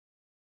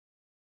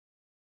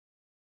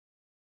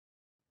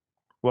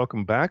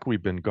welcome back.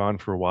 We've been gone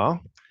for a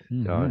while.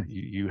 Hmm.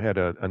 You had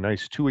a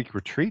nice 2 week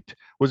retreat.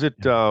 Was it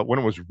Yeah. when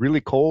it was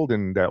really cold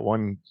and that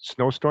one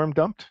snowstorm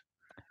dumped?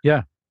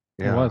 Yeah,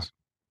 it Yeah. was.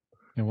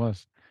 It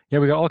was. Yeah,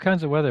 we got all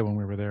kinds of weather when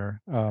we were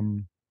there.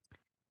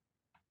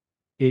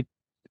 It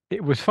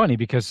it was funny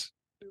because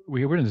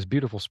we were in this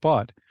beautiful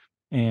spot,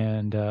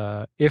 and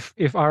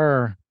if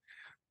our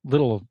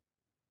little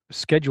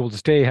scheduled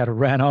stay had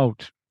ran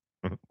out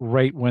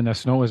right when the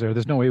snow was there,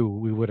 there's no way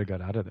we would have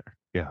got out of there.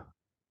 Yeah,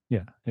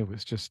 Yeah, it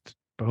was just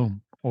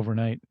boom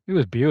overnight. It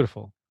was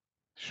beautiful.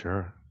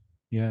 sure.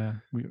 Yeah,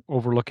 we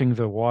overlooking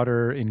the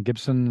water in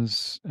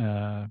Gibson's,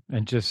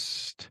 and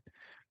just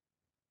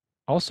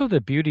also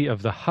the beauty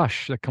of the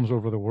hush that comes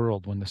over the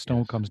world when the snow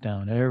Yes. comes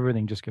down.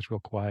 Everything just gets real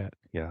quiet.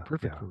 Yeah,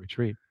 Perfect yeah, for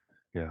retreat.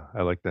 yeah.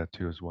 I like that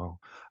too as well.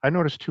 I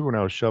noticed too when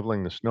I was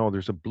shoveling the snow,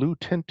 there's a blue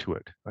tint to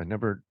it. I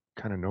never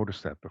kind of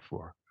noticed that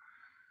before.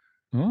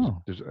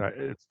 Oh,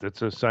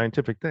 It's a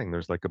scientific thing.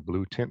 There's like a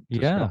blue tint to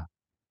snow. yeah.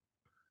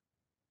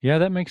 Yeah,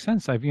 that makes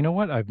sense. You know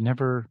what? I've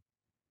never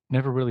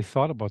really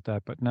thought about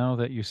that, but now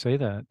that you say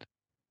that,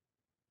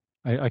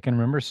 I can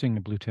remember seeing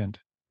the blue tint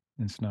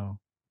in snow.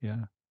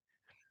 Yeah.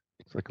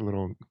 It's like a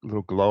little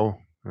glow.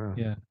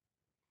 Yeah.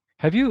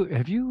 Have you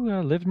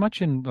lived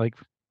much in like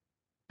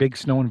big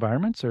snow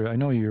environments, or I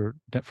know you're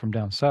from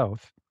down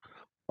south.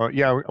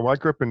 Yeah. Well, I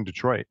grew up in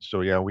Detroit,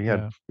 so yeah, we had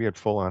Yeah. we had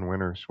full on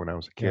winters when I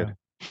was a Yeah.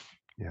 kid.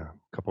 Yeah,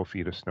 a couple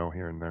feet of snow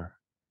here and there.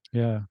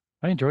 Yeah.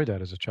 I enjoyed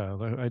that as a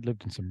child. I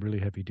lived in some really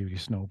heavy duty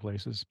snow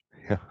places.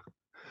 Yeah,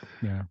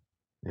 Yeah.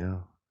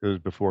 yeah. It was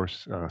before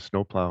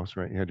snow plows,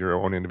 right? You had your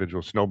own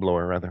individual snow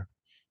blower, rather.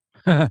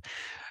 Yeah,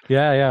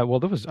 yeah.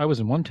 Well, I was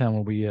in one town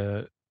where we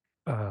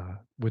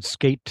would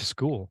skate to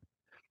school.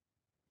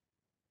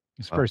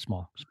 It's a Wow. very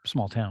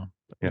small town.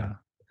 But Yeah.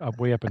 yeah,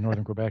 way up in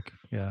northern Quebec.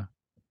 Yeah.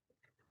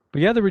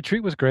 But yeah, the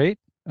retreat was great.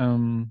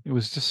 It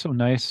was just so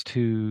nice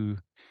to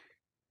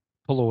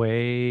pull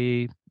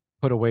away,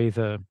 put away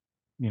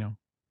you know,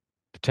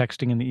 the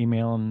texting and the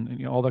email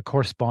and all the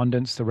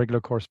correspondence, the regular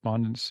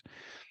correspondence.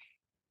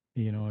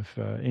 If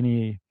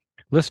any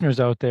listeners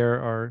out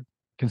there are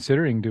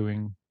considering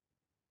doing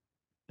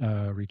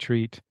a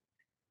retreat,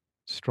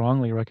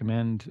 strongly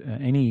recommend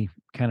any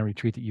kind of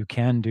retreat that you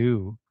can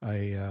do.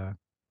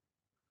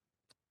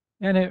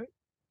 And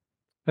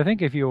I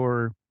think if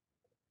you're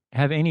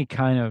have any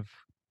kind of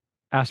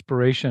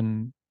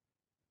aspiration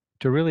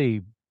to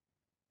really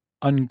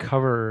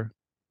uncover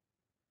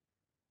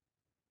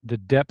the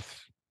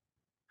depth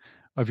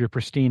of your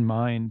pristine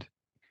mind,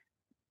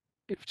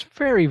 it's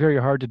very, very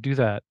hard to do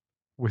that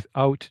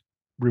without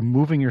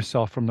removing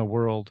yourself from the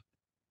world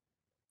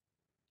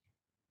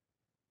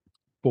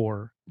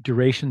for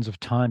durations of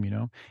time.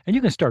 And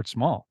you can start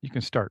small. You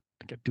can start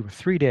do a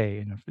 3 day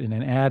and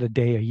then add a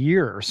day a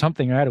year or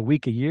something, or add a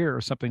week a year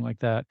or something like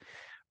that.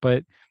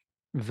 But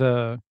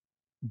the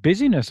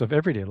busyness of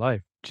everyday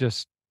life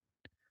just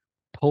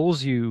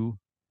pulls you,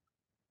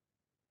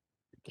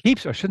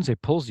 keeps, I shouldn't say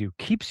pulls you,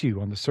 keeps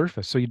you on the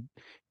surface. So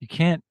you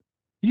can't,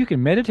 you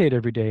can meditate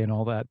every day and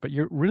all that, but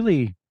you're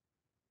really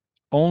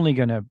only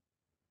going to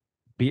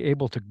be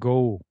able to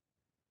go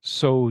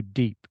so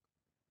deep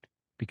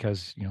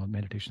because,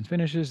 meditation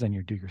finishes, then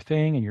you do your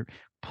thing and you're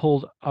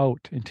pulled out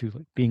into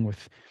like being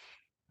with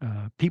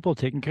people,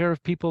 taking care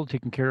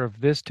of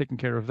this, taking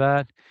care of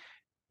that.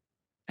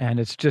 And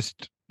it's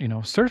just,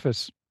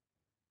 surface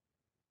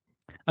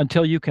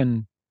until you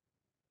can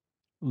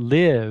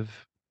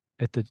live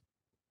at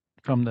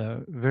from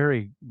the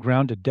very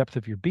grounded depth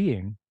of your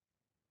being,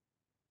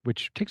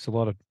 which takes a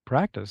lot of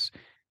practice.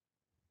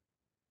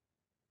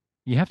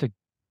 You have to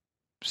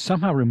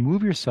somehow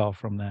remove yourself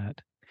from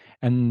that.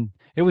 And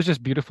it was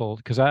just beautiful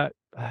because I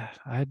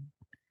I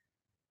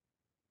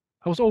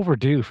was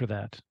overdue for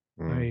that.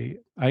 Mm.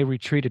 I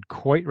retreated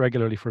quite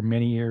regularly for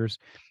many years,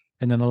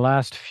 and then the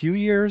last few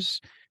years,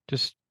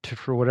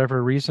 for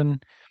whatever reason,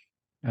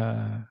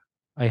 uh,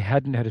 I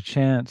hadn't had a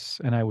chance,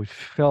 and I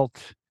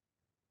felt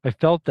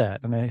that,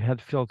 and I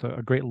had felt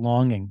a great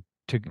longing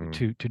to Mm.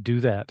 to to do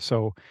that.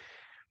 So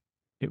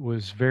it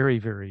was very,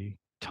 very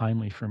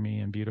timely for me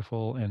and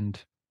beautiful.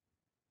 And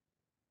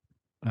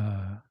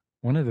uh,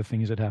 one of the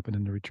things that happened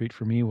in the retreat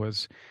for me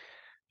was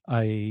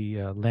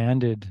I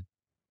landed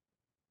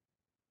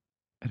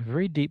at a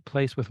very deep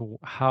place with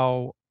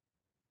how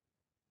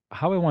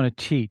I want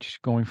to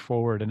teach going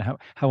forward, and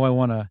how I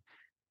want to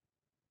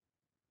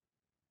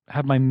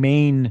have my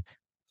main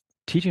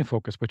teaching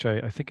focus, which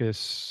I think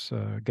is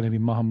going to be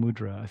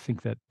Mahamudra. I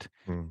think that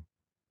Mm.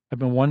 I've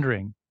been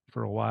wondering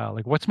for a while,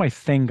 like, what's my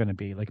thing going to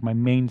be, like my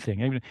main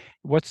thing?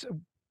 What's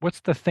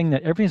what's the thing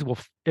that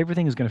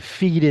everything is going to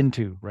feed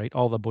into, right?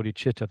 All the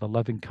bodhicitta, the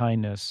loving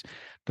kindness,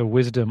 the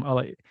wisdom,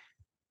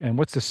 and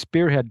what's the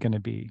spearhead going to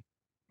be?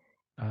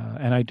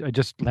 And I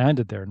just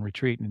landed there in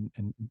retreat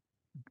and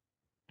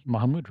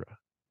Mahamudra.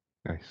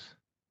 Nice.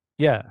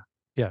 Yeah,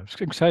 yeah, I'm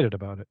excited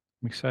about it.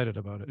 I'm excited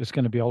about it. It's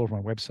going to be all over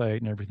my website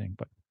and everything.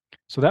 But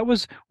so that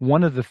was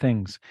one of the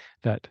things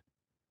that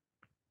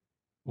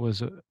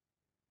was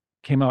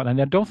came out,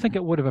 and I don't think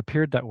it would have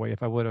appeared that way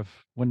if I wouldn't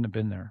have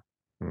been there.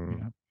 You Mm.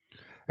 know.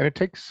 And it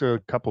takes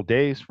a couple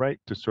days, right,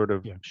 to sort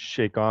of Yeah.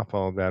 shake off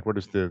all of that. What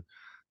is the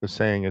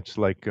saying? It's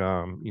like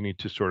you need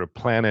to sort of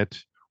plan it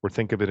or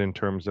think of it in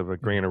terms of a Yeah.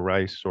 grain of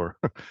rice, or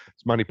as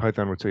Monty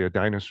Python would say, a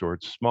dinosaur.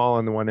 It's small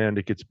on the one end,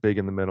 it gets big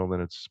in the middle,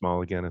 then it's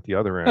small again at the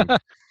other end.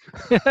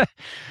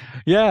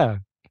 Yeah.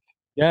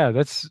 Yeah.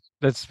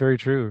 That's very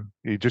true.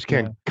 You just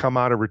Yeah. can't come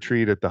out of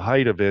retreat at the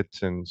height of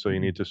it, and so you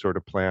Mm-mm. need to sort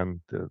of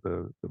plan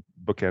the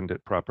bookend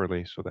it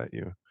properly so that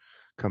you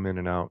come in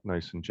and out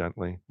nice and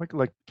gently,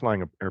 like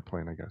flying an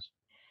airplane, I guess.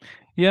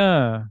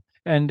 Yeah.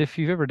 And if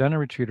you've ever done a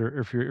retreat or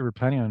if you're ever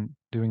planning on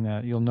doing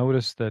that, you'll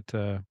notice that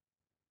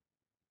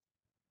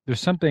there's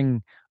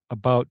something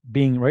about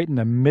being right in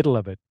the middle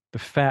of it, the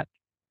fat,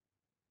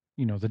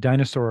 the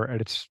dinosaur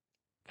at its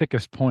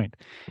thickest point.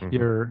 Hmm.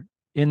 You're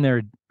in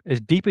there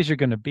as deep as you're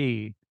going to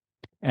be.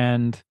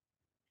 And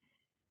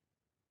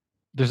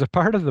there's a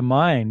part of the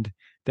mind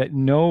that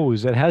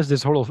knows that has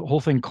this whole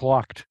thing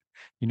clocked.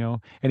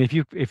 And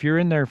if you're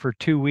in there for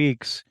 2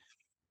 weeks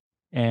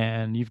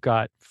and you've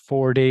got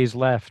 4 days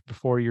left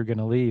before you're going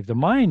to leave, the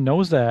mind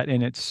knows that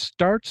and it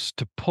starts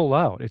to pull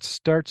out. It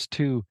starts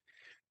to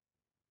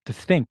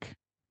think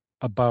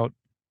about,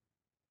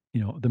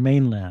 the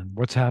mainland,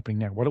 what's happening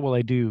there, what will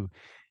I do?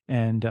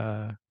 And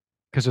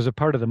because there's a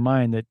part of the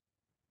mind that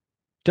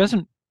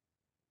doesn't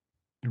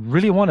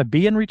really want to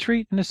be in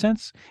retreat in a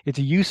sense. It's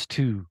used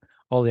to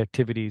all the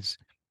activities,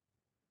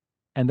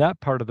 and that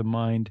part of the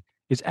mind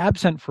is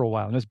absent for a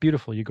while, and it's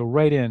beautiful. You go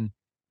right in,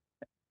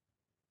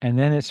 and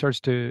then it starts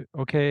to,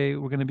 okay,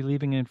 we're going to be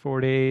leaving in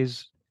 4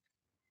 days,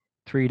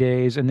 3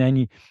 days, and then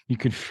you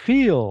can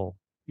feel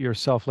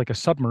yourself like a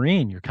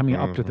submarine. You're coming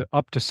up to Hmm. the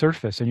up to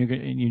surface, and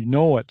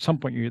at some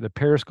point the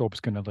periscope is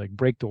going to like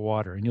break the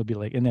water, and you'll be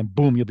like, and then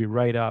boom, you'll be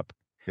right up,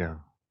 Yeah.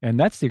 and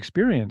that's the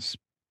experience.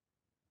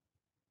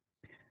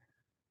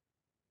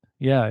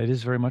 Yeah, it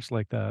is very much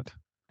like that.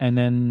 And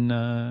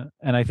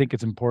I think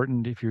it's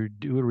important if you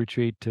do a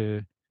retreat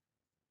to,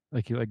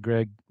 like what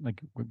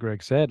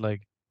Greg said,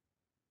 like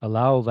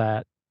allow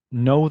that,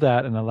 know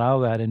that, and allow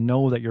that, and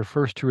know that your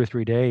first 2 or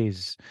 3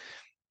 days,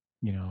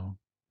 you know,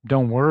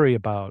 don't worry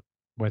about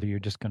whether you're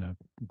just gonna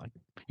like,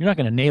 you're not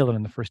gonna nail it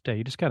on the first day.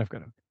 You just kind of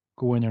gotta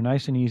go in there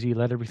nice and easy,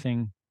 let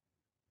everything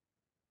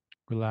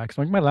relax.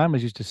 Like my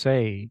lamas used to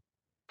say,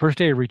 first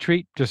day of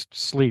retreat, just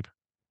sleep,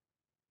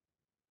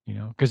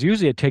 because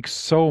usually it takes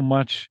so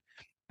much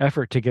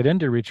effort to get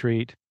into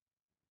retreat.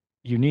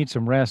 You need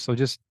some rest. So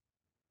just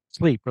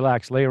sleep,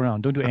 relax, lay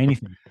around, don't do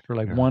anything for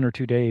like Yeah. 1 or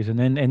 2 days, and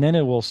then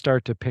it will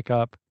start to pick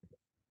up.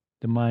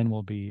 The mind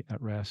will be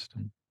at rest.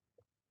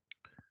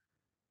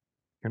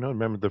 And I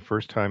remember the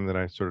first time that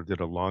I sort of did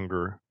a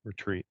longer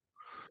retreat.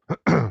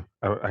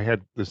 I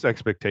had this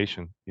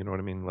expectation, you know what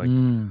I mean? Like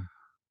mm,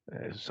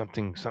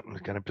 something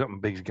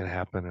big's gonna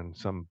happen, and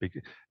some big,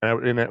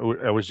 and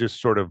I was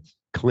just sort of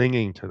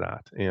clinging to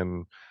that.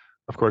 And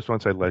of course,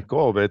 once I yeah, let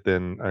go of it,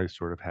 then I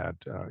sort of had,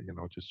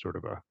 just sort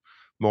of a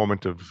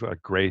moment of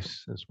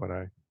grace, is what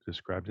I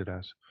described it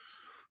as.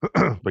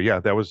 But yeah,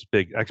 that was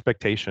big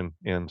expectation,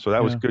 and so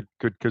that was yeah,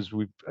 good because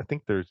I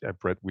think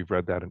we've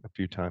read that a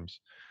few times.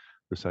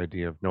 This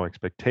idea of no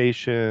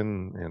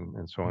expectation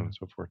and so on yeah, and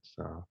so forth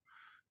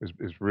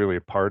is really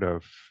a part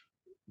of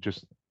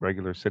just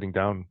regular sitting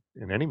down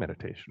in any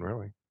meditation,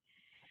 really.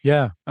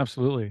 yeah,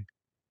 absolutely.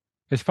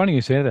 It's funny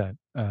you say that,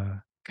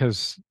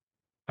 because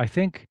I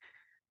think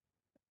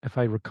if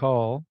I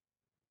recall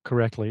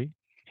correctly,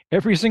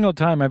 every single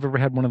time I've ever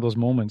had one of those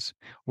moments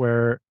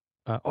where,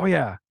 oh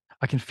yeah,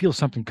 I can feel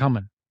something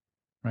coming,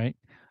 right?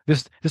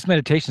 This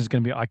meditation is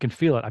going to be, I can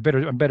feel it. I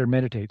better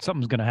meditate.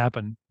 Something's going to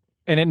happen.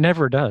 And it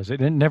never does. It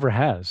never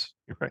has.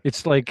 Right.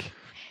 It's like,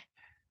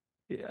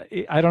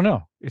 I don't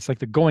know. It's like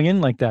the going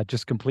in like that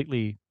just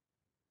completely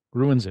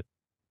ruins it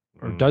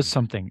or does Mm,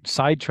 something,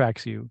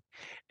 sidetracks you.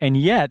 And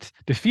yet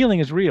the feeling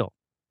is real.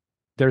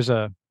 There's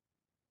a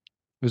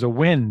there's a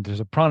wind, there's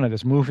a prana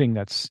that's moving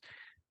that's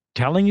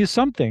telling you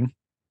something.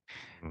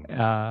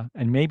 mm.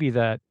 And maybe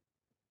that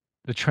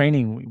the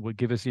training would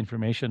give us the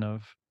information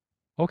of,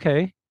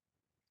 okay,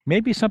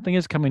 maybe something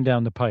is coming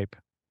down the pipe,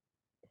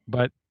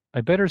 but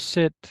I better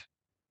sit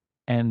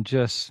and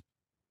just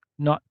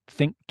not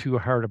think too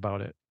hard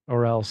about it,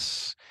 or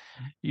else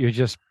you're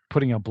just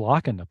putting a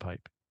block in the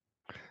pipe.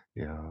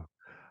 Yeah.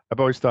 I've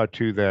always thought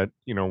too that,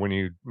 when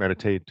you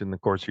meditate in the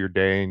course of your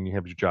day and you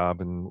have your job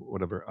and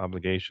whatever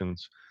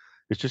obligations,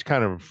 it's just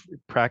kind of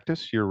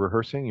practice. You're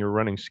rehearsing, you're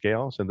running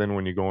scales. And then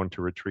when you go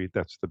into retreat,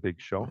 that's the big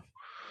show.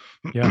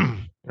 Yeah,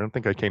 I don't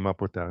think I came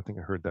up with that. I think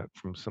I heard that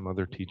from some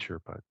other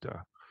teacher, but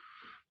kind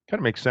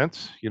of makes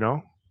sense. yeah,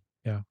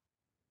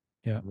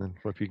 yeah, And then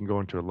if you can go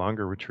into a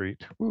longer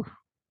retreat, whew,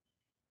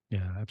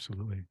 yeah,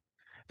 absolutely.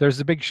 There's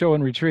the big show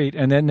and retreat,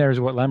 and then there's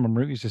what Lama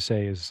Root used to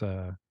say is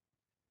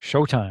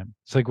showtime.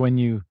 It's like when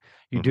you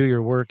mhm, do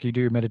your work, you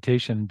do your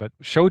meditation, but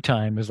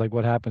showtime is like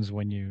what happens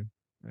when you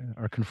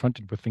are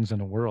confronted with things in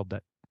the world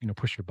that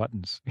push your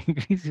buttons. yeah,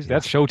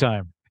 That's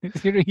showtime.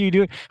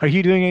 Are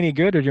you doing any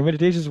good? Or your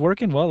meditation's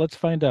working? Well, let's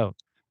find out.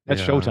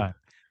 That's yeah. showtime.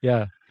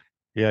 Yeah,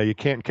 Yeah, you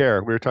can't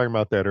care. We were talking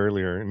about that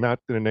earlier, and not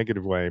in a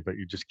negative way, but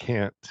you just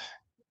can't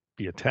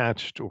be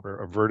attached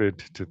or averted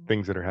to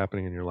things that are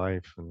happening in your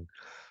life. And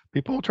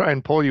people try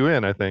and pull you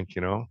in, I think,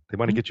 they want to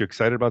Mm. get you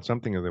excited about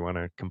something or they want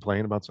to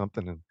complain about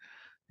something and,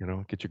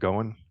 get you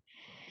going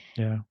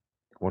Yeah.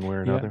 one way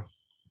or Yeah. another.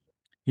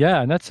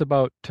 Yeah. And that's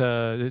about,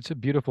 it's a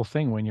beautiful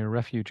thing when your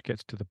refuge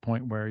gets to the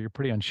point where you're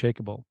pretty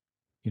unshakable.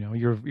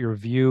 Your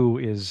view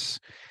is,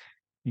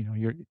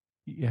 you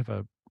have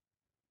a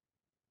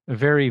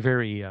very,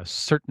 very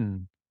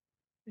certain,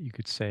 you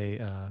could say,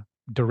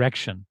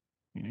 direction.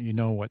 You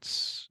know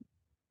what's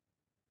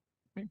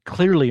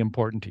clearly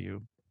important to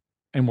you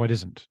and what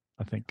isn't,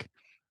 I think.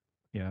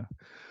 Yeah.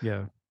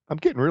 Yeah. I'm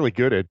getting really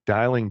good at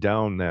dialing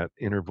down that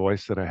inner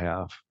voice that I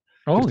have.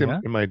 Oh, Just in, yeah.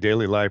 in my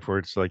daily life where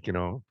it's like,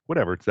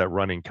 whatever, it's that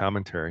running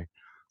commentary.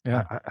 I,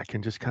 Yeah. I I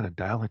can just kind of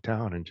dial it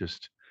down and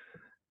just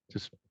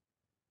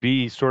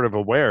be sort of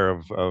aware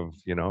of,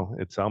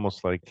 it's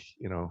almost like,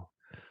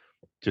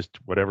 just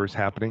whatever's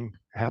happening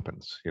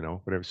happens,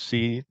 whatever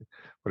see,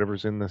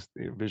 whatever's in this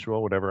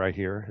visual, whatever I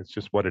hear, it's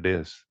just what it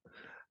is.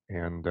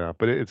 And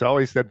but it's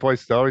always that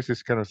voice is always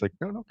just kind of like,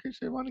 no, no, okay,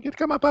 so you want to get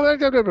come up.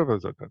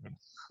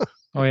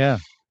 Oh, yeah.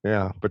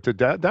 Yeah, but to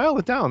dial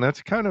it down,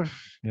 that's kind of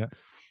Yeah.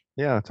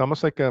 yeah, it's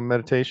almost like a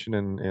meditation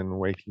in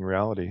waking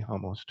reality,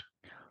 almost.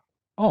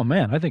 Oh,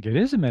 man. I think it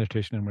is a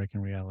meditation in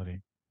waking reality.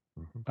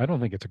 Hmm. I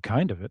don't think it's a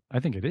kind of it. I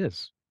think it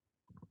is.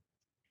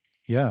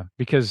 Yeah.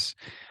 Because,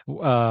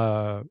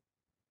 uh,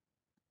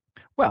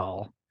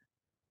 well,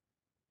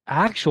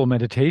 actual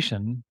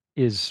meditation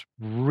is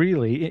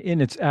really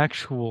in its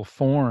actual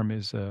form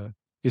is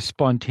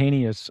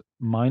spontaneous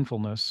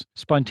mindfulness,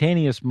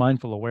 spontaneous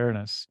mindful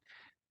awareness.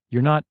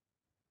 You're not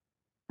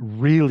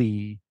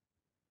really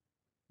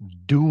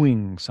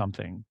doing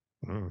something,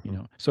 Hmm.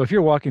 So if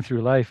you're walking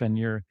through life and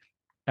you're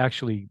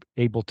actually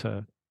able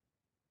to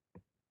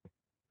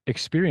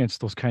experience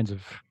those kinds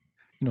of,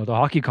 the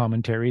hockey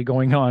commentary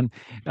going on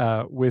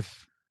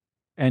with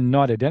and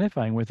not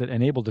identifying with it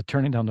and able to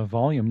turn it down the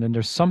volume, then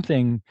there's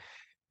something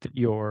that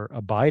you're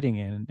abiding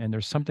in and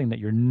there's something that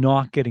you're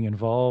not getting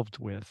involved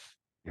with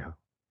Yeah.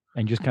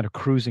 and just kind of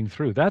cruising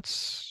through.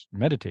 That's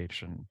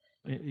meditation,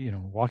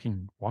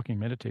 walking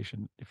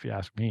meditation, if you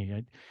ask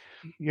me.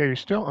 Yeah,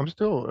 I'm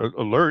still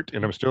alert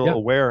and I'm still Yeah,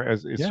 aware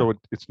yeah, so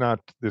it's not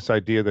this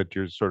idea that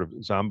you're sort of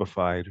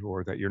zombified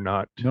or that you're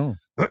not no,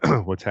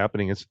 what's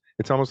happening.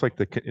 It's almost like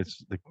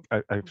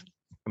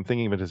I'm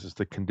thinking of it as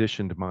the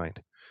conditioned mind.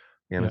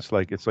 And yeah,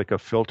 it's like a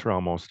filter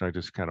almost, and I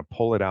just kind of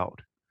pull it out.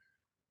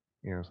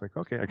 It's like,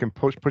 okay, I can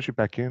push it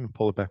back in,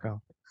 pull it back out,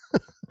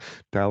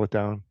 dial it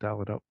down,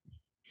 dial it up.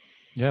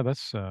 yeah.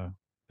 That's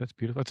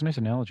beautiful. That's a nice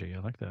analogy. I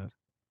like that.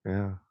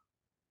 Yeah.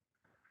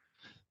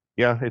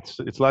 Yeah, it's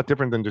a lot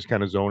different than just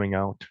kind of zoning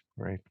out,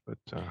 right? But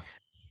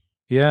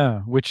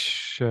Yeah,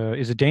 which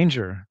is a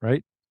danger,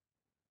 right?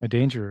 A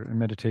danger in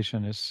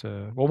meditation is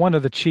well, one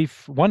of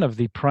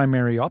the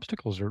primary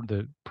obstacles or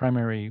the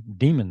primary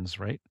demons,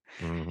 right?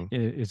 mhm,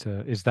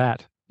 Is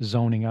that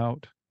zoning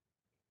out,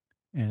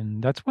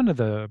 and that's one of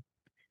the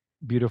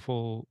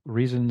beautiful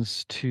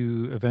reasons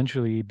to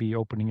eventually be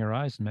opening your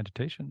eyes in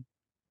meditation,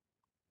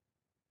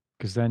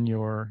 because then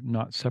you're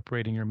not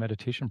separating your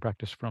meditation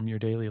practice from your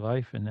daily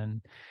life, and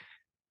then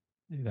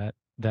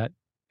that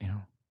you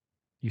know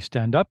you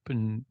stand up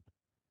and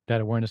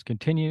that awareness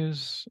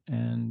continues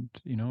and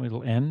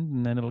it'll end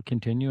and then it'll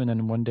continue and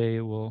then one day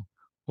it will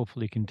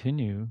hopefully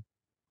continue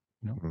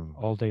mhm.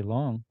 all day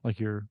long. Like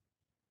your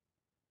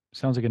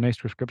sounds like a nice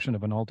description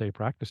of an all day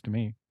practice to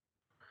me.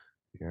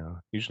 Yeah.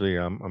 Usually,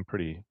 I'm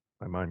pretty.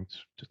 My mind's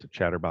just a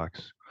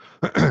chatterbox,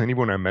 and even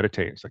when I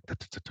meditate, it's like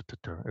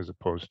as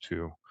opposed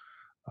to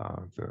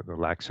the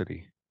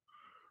laxity.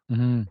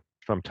 Hmm.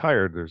 If I'm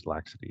tired, there's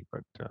laxity,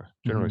 but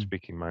generally Hmm.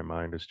 speaking, my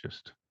mind is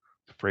just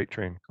the freight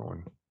train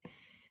going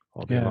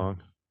all day Yeah,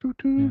 long. Toot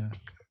toot. yeah,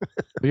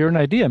 but you're an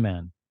idea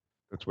man.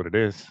 That's what it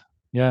is.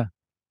 Yeah,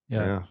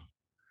 yeah, Yeah,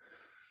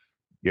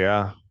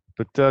 yeah.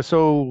 But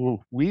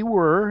so we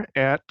were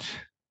at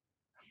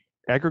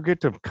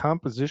aggregate of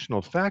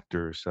compositional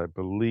factors, I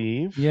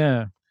believe,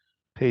 yeah,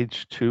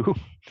 page 2.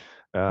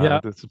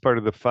 yeah, This is part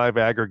of the 5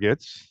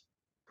 aggregates,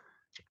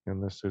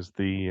 and this is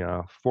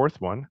the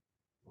fourth one,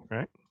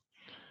 right?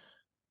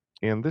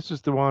 And this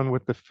is the one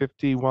with the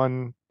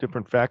 51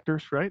 different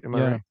factors, right? Am I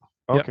yeah, right?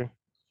 yeah, Okay.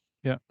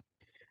 yeah,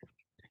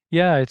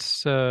 yeah.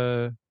 It's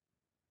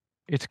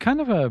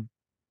kind of a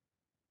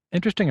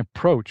interesting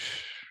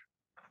approach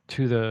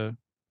to the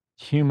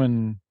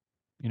human,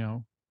 you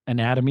know,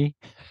 anatomy.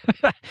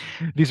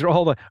 These are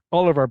all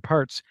of our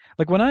parts.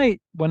 Like when I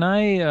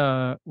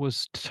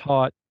was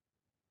taught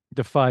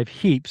the five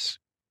heaps,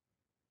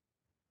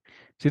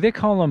 see they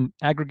call them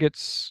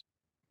aggregates.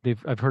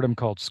 I've heard them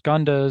called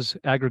skandhas,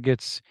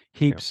 aggregates, Yeah.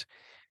 heaps.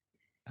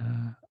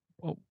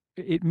 Well,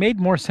 it made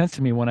more sense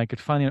to me when I could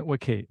find out.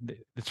 Okay,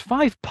 it's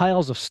five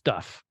piles of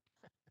stuff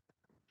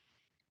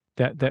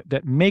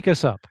that make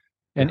us up,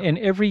 Yeah. and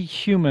every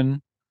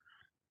human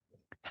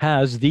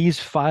has these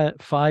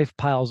five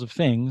piles of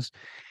things,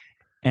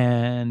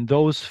 and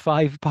those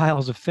five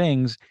piles of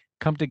things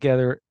come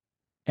together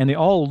and they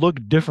all look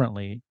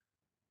differently.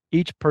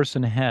 Each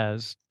person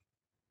has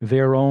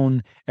their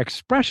own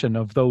expression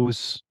of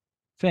those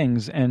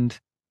things. And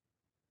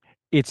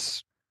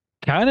it's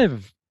kind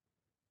of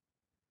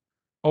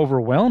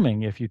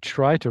overwhelming if you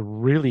try to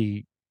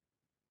really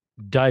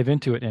dive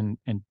into it and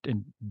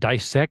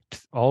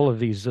dissect all of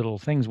these little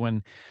things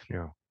when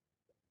Yeah.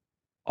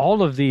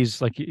 all of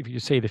these, like if you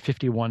say the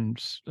 51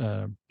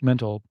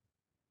 mental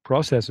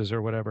processes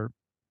or whatever,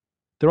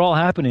 they're all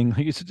happening.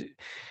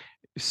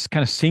 It's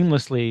kind of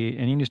seamlessly,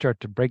 and then you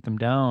start to break them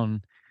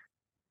down.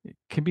 It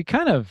can be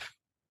kind of,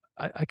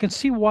 I can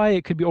see why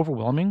it could be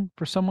overwhelming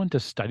for someone to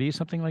study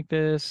something like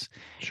this.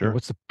 Sure.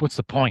 What's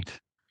the point?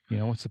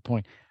 What's the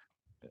point?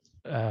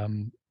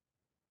 Um,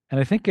 and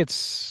I think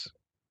it's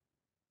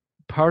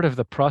part of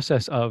the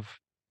process of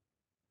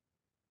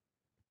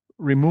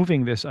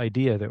removing this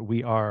idea that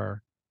we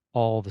are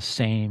all the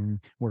same,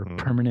 we're Mm,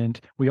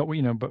 permanent,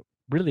 but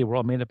really we're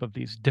all made up of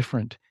these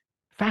different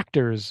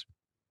factors,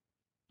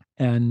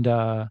 and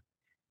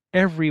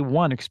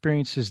everyone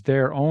experiences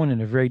their own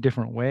in a very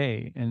different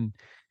way. And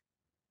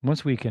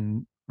once we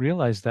can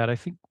realize that, I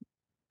think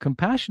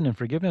compassion and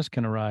forgiveness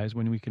can arise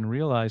when we can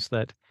realize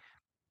that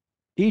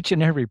each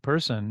and every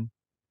person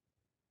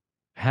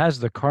has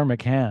the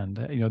karmic hand.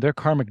 Their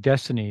karmic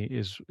destiny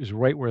is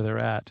right where they're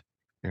at,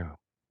 yeah.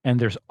 and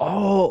there's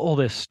all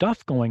this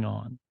stuff going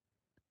on.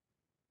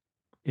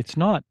 It's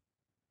not,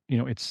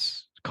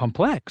 it's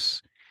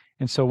complex.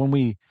 And so when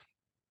we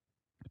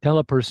tell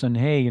a person,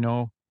 hey,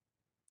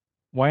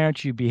 why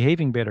aren't you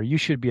behaving better? You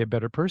should be a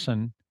better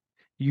person.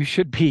 You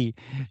should be,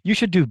 you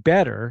should do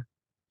better.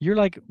 You're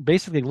like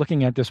basically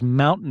looking at this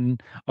mountain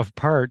of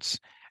parts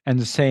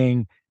and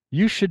saying,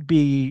 you should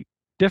be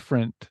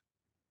different.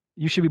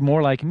 You should be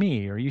more like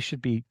me, or you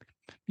should be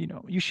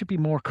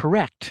more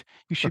correct.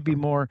 You should be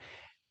more,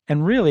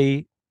 and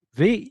really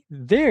they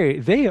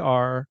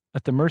are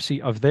at the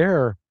mercy of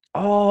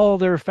all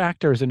their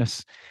factors in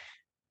us,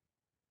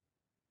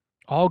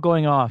 all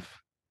going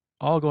off,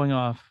 all going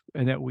off,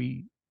 and that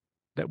we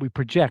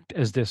project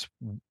as this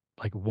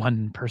like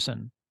one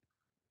person.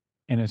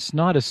 And it's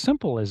not as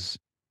simple as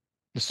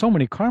there's so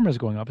many karmas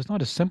going up. It's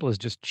not as simple as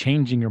just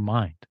changing your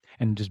mind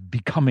and just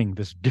becoming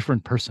this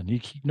different person.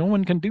 No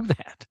one can do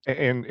that.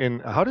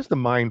 And how does the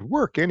mind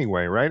work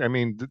anyway, right? I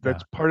mean, Yeah,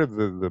 that's part of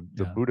the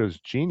yeah, Buddha's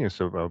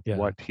genius of yeah,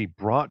 what he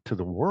brought to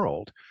the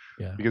world,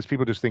 yeah, because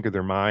people just think of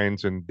their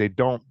minds and they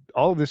don't.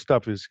 All of this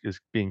stuff is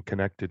being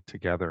connected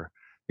together.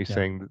 He's yeah,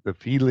 saying that the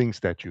feelings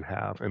that you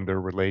have and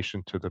their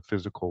relation to the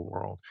physical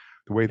world,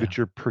 the way yeah, that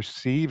you're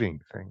perceiving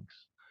things.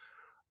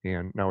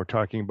 And now we're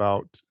talking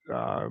about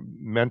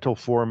mental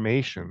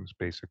formations,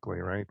 basically,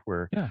 right?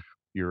 Where yeah.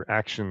 your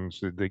actions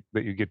that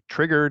you get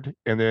triggered,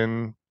 and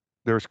then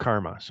there's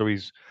karma. So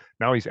he's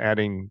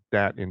adding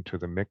that into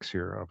the mix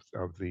here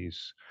of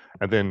these,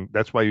 and then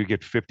that's why you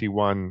get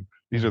 51.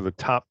 These are Yeah. the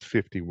top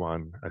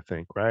 51, I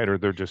think, right? Or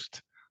they're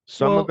just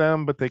some of Well,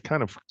 them, but they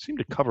kind of seem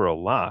to cover a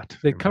lot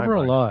they in my cover a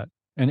mind. lot,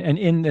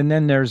 and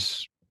then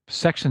there's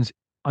sections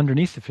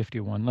underneath the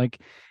 51.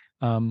 Like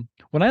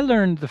when I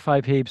learned the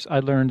five apes, I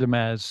learned them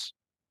as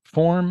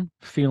form,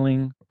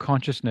 feeling,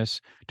 consciousness,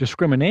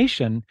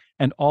 discrimination,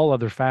 and all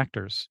other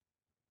factors.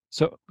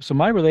 So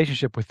my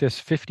relationship with this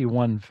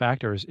 51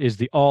 factors is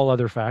the all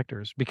other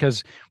factors,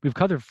 because we've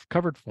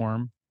covered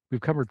form,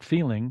 we've covered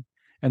feeling,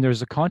 and there's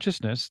the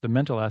consciousness, the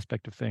mental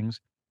aspect of things,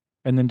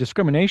 and then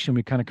discrimination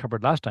we kind of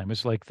covered last time.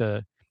 It's like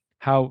the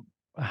how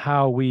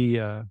how we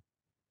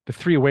the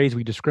three ways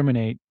we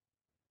discriminate.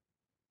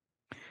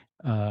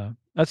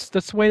 That's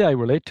the way that I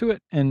relate to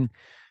it. And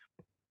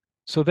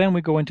so then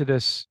we go into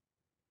this.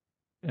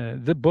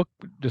 The book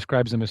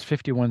describes them as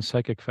 51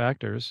 psychic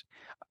factors.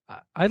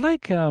 I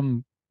like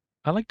to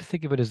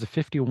think of it as the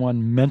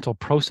 51 mental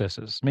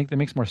processes. That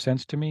makes more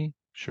sense to me,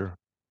 Sure.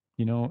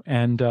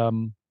 And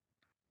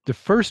the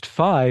first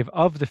five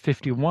of the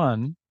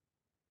 51,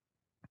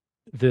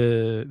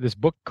 this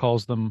book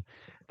calls them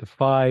the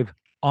five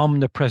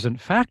omnipresent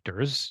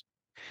factors,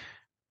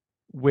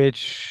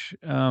 which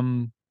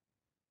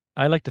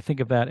I like to think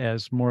of that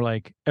as more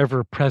like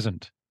ever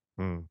present,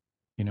 Mm,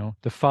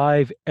 the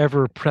five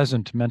ever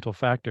present mental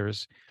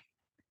factors.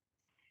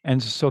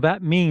 And so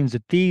that means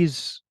that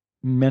these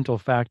mental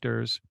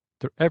factors,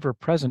 they're ever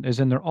present, as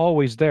in they're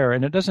always there.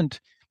 And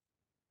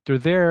they're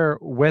there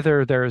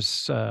whether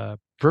there's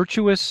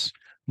virtuous,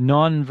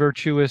 non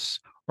virtuous,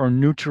 or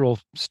neutral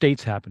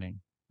states happening.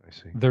 I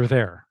see. They're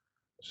there.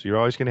 So you're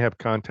always going to have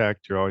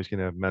contact. You're always going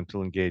to have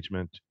mental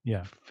engagement,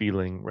 Yeah.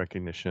 feeling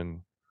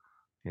recognition,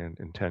 and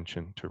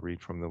intention to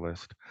read from the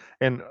list.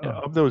 And Yeah.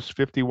 of those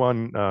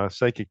 51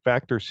 psychic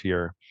factors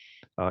here,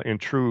 in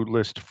true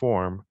list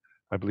form,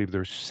 I believe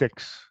there's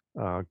six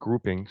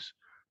groupings.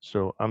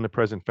 So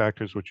omnipresent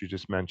factors, which you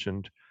just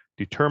mentioned,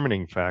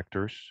 determining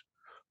factors,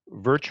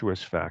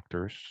 virtuous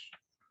factors,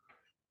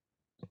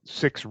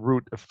 six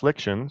root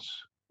afflictions,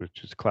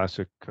 which is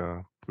classic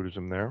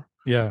Buddhism there,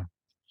 Yeah.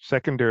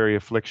 secondary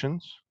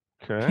afflictions,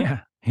 okay, Yeah.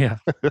 Yeah.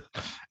 and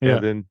Yeah.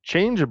 then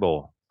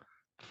changeable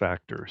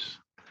factors.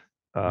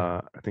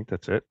 Yeah. I think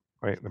that's it,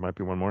 right? There might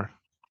be one more.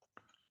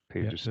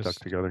 Yeah. Pages stuck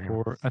Just together here.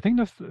 four. I think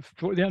that's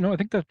four. Yeah. No, I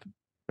think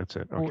That's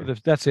it. four, Okay.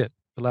 that's it.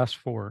 the last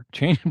four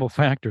changeable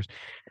factors.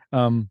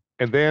 Um,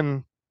 And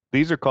then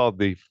these are called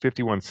the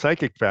 51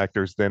 psychic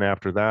factors. Then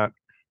after that,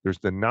 there's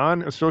the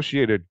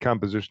non-associated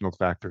compositional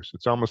factors.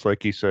 It's almost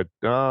like he said,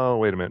 "Oh,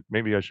 wait a minute,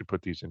 maybe I should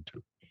put these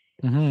into."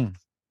 mhm,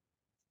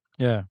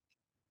 yeah,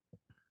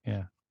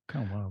 yeah,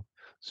 kind of wild.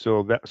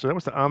 So that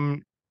was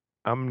the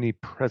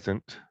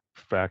omnipresent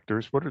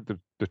factors. What are the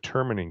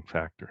determining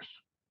factors?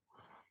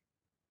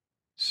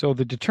 So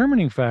the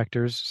determining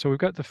factors. So we've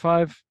got the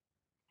five,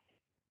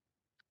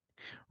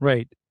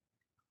 right?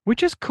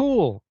 Which is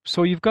cool.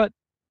 So you've got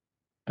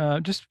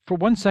just for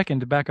 1 second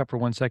to back up for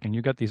 1 second.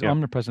 You've got these Yeah.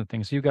 omnipresent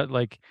things. So you've got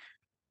like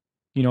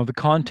the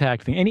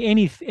contact thing.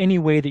 Any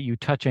way that you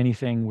touch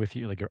anything with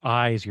you, like your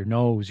eyes, your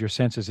nose, your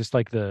senses.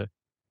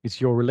 It's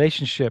your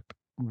relationship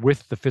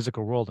with the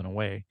physical world in a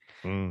way.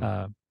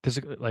 Mm,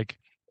 Physical, like,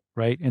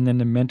 right, and then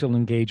the mental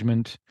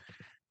engagement,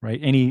 right?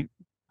 Any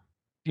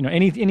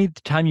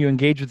time you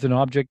engage with an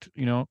object,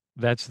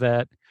 that's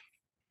that.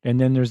 And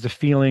then there's the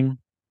feeling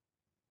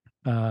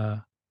uh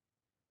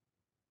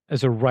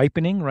as a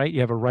ripening, right?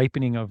 You have a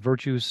ripening of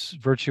virtuous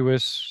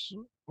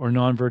or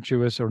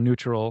non-virtuous or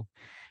neutral,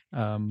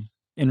 um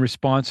in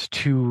response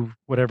to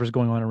whatever's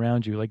going on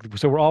around you. Like,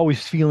 so we're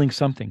always feeling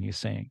something, he's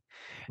saying.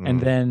 And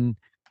mm, then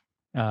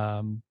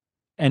um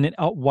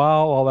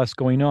while all that's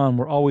going on,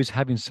 we're always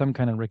having some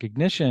kind of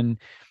recognition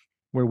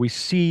where we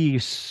see,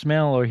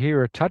 smell, or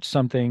hear or touch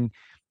something,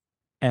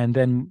 and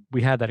then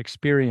we had that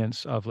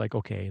experience of like,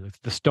 okay,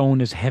 the stone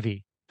is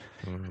heavy,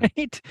 mm,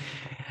 right?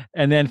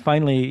 And then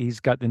finally he's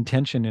got the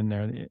intention in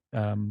there,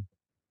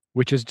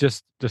 which is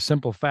just the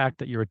simple fact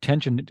that your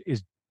attention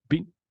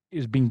being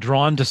being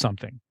drawn to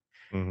something.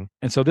 mm,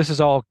 And so this is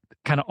all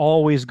kind of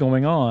always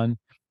going on.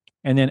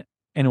 And then,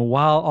 and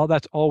while all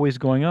that's always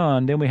going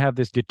on, then we have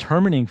this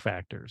determining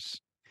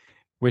factors,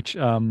 which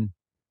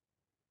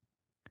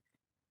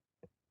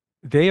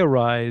they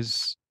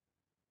arise,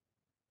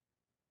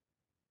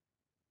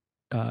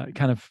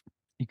 kind of,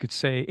 you could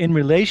say, in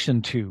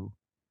relation to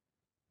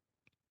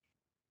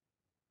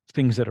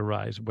things that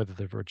arise, whether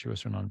they're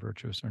virtuous or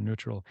non-virtuous or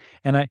neutral.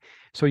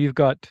 So you've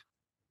got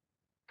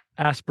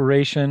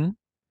aspiration,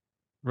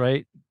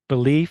 right?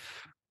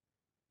 Belief,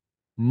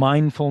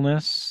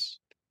 mindfulness,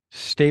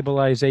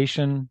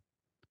 stabilization,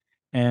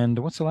 and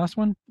what's the last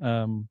one?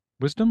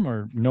 Wisdom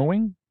or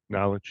knowing?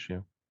 knowledge.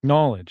 Yeah.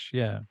 Knowledge,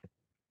 yeah.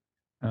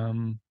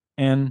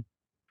 And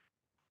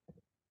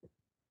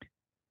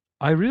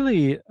I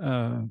really,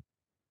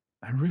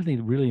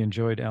 really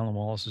enjoyed Alan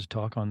Wallace's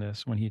talk on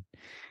this when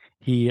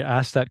he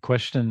asked that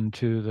question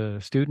to the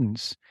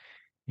students.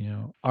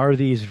 Are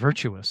these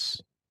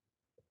virtuous?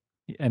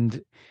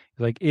 And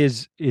like,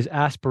 is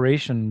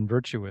aspiration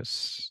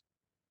virtuous?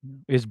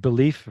 Is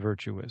belief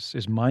virtuous?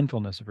 Is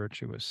mindfulness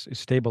virtuous? Is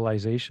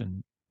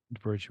stabilization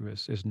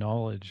virtuous? Is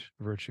knowledge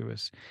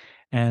virtuous?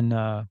 And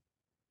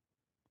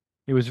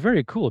it was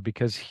very cool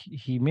because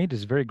he made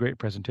this very great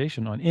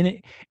presentation on,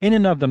 in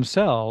and of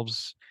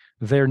themselves,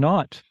 they're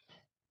not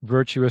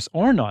virtuous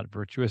or not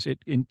virtuous. It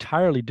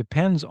entirely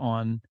depends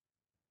on,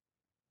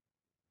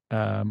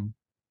 um,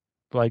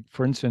 like,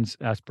 for instance,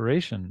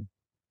 aspiration.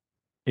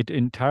 It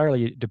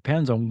entirely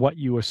depends on what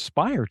you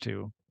aspire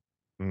to,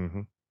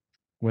 Hmm.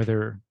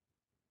 whether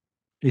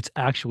it's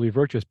actually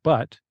virtuous.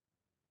 But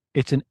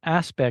it's an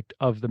aspect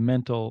of the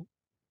mental,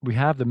 we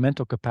have the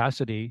mental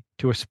capacity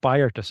to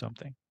aspire to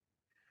something.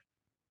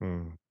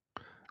 Mm.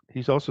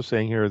 He's also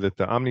saying here that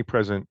the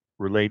omnipresent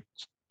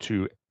relates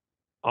to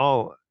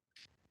all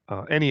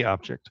any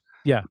object,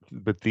 Yeah,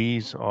 but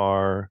these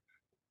are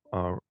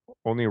uh,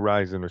 only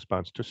arise in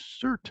response to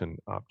certain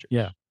yeah, objects.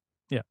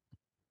 yeah,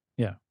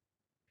 yeah.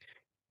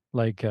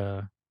 Like,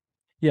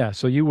 yeah,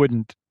 so you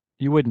wouldn't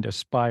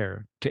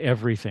aspire to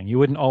everything. You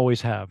wouldn't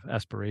always have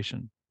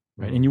aspiration,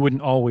 right? And Mm, you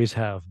wouldn't always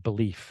have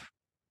belief.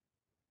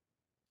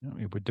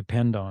 It would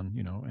depend on,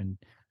 and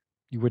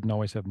you wouldn't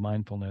always have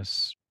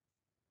mindfulness.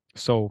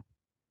 So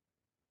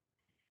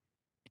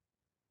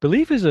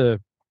belief is a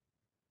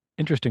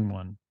interesting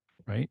one,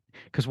 right?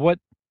 Because what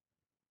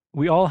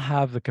we all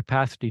have the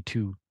capacity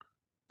to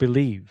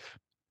believe,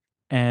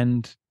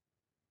 and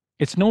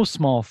it's no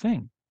small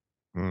thing.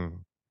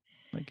 mm,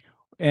 Like,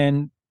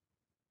 and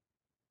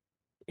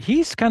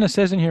he's kind of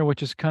says in here,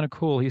 which is kind of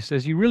cool. He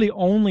says you really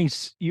only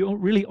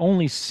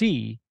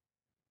see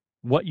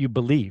what you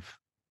believe,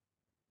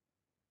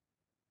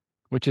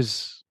 which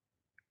is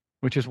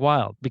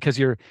wild, because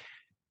your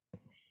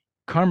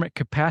karmic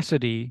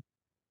capacity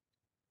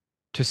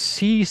to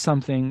see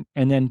something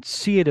and then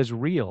see it as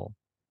real,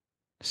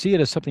 see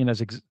it as something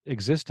that's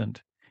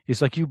existent,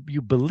 is like you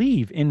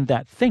believe in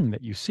that thing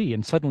that you see,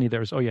 and suddenly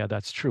there's, oh yeah,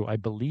 that's true. I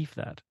believe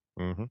that.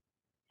 hmm.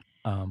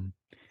 Um,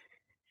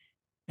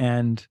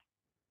 and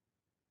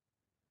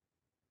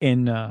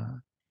in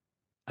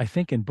I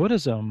think in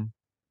Buddhism,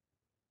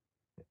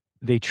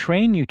 they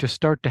train you to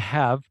start to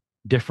have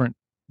different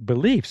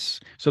beliefs.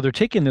 So they're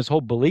taking this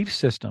whole belief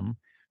system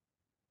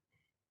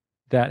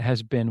that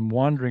has been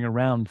wandering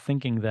around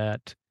thinking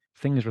that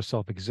things are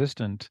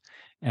self-existent,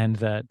 and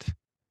that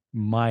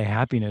my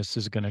happiness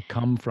is going to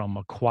come from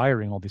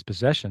acquiring all these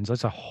possessions.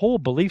 That's a whole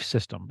belief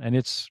system, and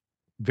it's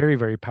very,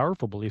 very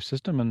powerful belief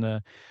system. And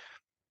the,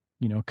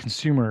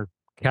 consumer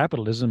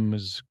capitalism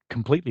is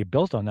completely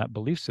built on that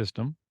belief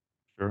system.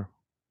 Sure.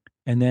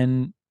 And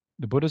then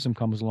the Buddhism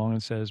comes along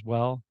and says,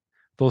 well,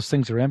 those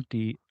things are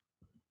empty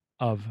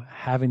of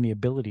having the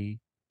ability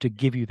to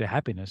give you the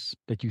happiness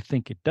that you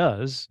think it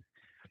does.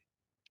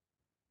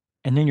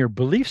 And then your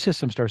belief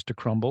system starts to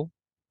crumble.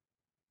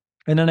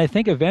 And then I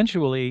think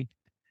eventually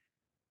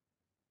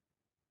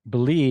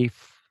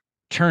belief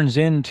turns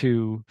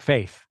into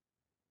faith,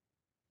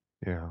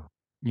 Yeah.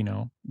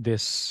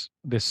 this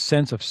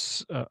sense of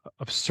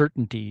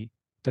certainty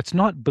that's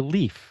not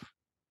belief.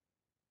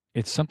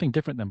 It's something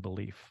different than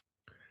belief.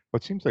 Well,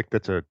 it seems like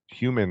that's a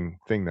human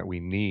thing that we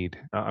need.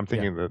 I'm Yeah.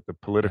 thinking of the Yeah.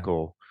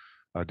 political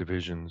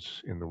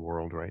divisions in the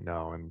world right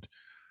now, and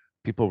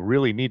people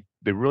really need,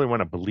 they really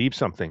want to believe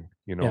something,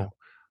 Yeah.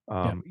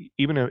 Yeah.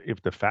 even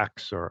if the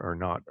facts are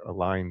not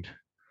aligned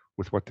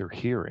with what they're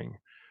hearing,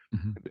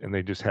 Hmm. and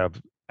they just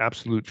have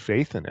absolute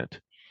faith in it,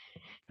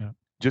 Yeah.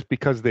 just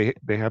because they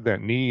have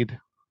that need.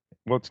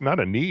 Well, it's not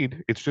a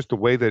need, it's just the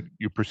way that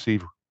you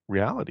perceive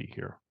reality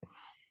here.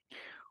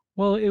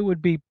 Well, it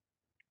would be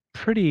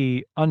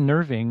pretty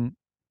unnerving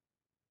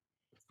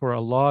for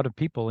a lot of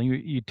people. And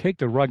you take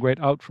the rug right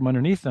out from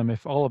underneath them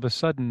if all of a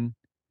sudden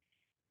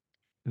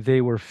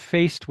they were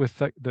faced with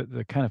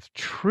the kind of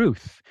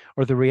truth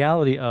or the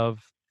reality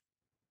of,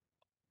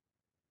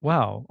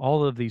 wow,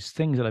 all of these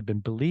things that I've been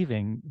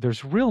believing,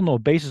 there's real no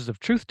basis of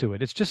truth to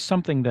it. It's just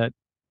something that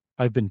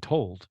I've been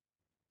told,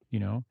 you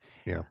know.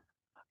 Yeah.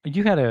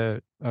 You had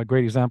a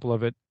great example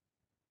of it.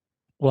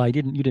 Well,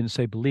 you didn't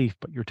say belief,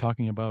 but you're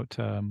talking about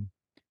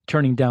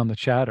turning down the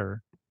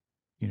chatter,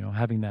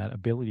 having that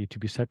ability to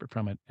be separate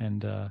from it.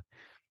 And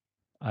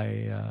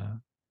I uh,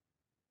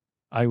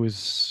 I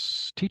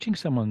was teaching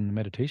someone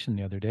meditation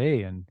the other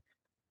day, and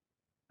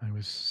I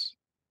was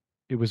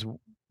it was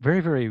very,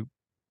 very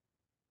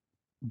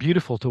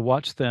beautiful to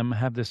watch them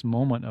have this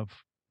moment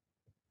of,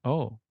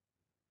 oh,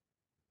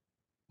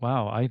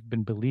 wow, I've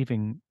been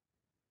believing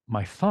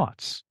my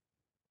thoughts,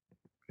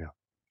 Yeah.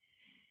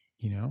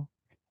 you know,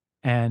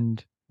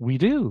 and we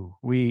do,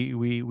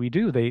 we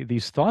do.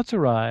 These thoughts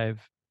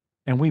arrive,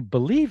 and we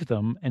believe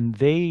them, and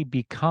they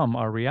become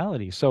our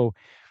reality. So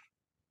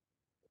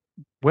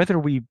whether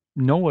we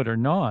know it or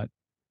not,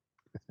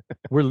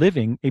 we're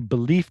living a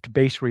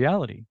belief-based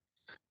reality.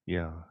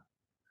 Yeah.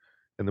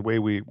 And the way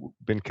we've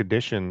been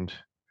conditioned,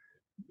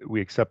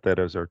 we accept that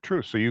as our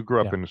truth. So you grew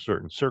up Yeah, in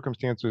certain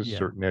circumstances, yeah.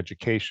 certain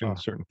education, Oh,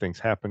 certain things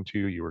happened to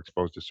you. You were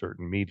exposed to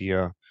certain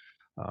media,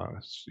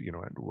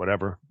 and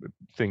whatever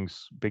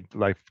things, big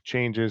life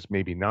changes,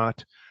 maybe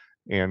not.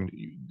 And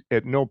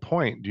at no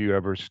point do you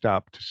ever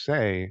stop to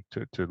say,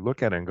 to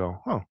look at it and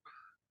go, oh,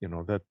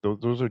 that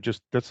those are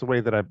just, that's the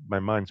way that my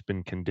mind's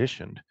been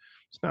conditioned.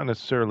 It's not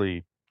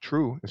necessarily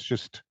true. It's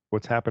just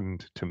what's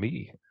happened to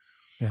me.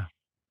 yeah,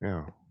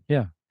 Yeah.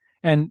 yeah.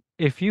 And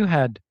if you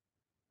had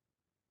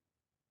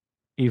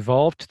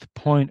evolved to the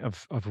point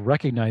of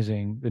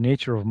recognizing the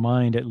nature of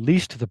mind, at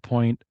least to the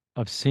point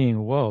of seeing,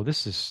 whoa,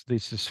 this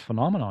is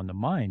phenomenon. The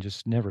mind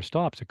just never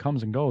stops. It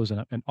comes and goes,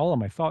 and all of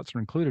my thoughts are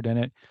included in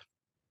it.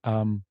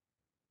 Um,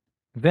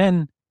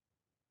 then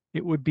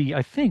it would be,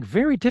 I think,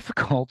 very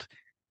difficult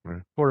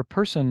Right. for a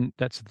person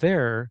that's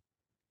there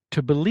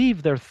to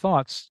believe their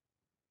thoughts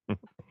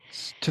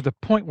to the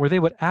point where they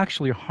would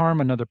actually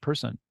harm another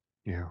person,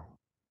 Yeah.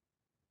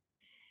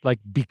 like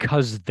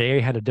because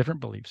they had a different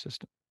belief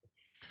system,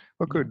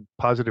 Well, you know? good,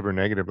 positive or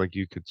negative, like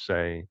you could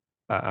say,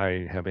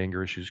 I have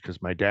anger issues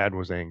because my dad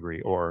was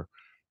angry, or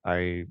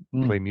I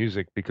Mm. play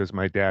music because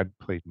my dad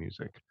played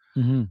music,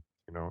 Hmm.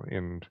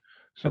 and I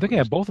so think I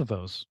have just, both of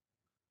those.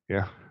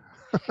 yeah.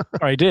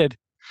 Or I did.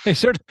 Hey,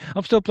 sir,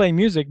 I'm still playing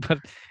music, but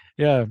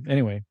yeah,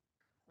 anyway.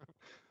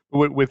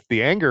 With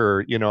the anger,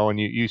 and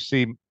you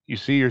see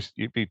if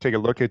you take a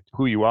look at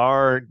who you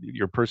are,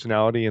 your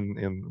personality,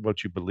 and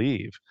what you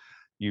believe,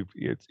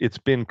 it's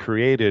been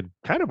created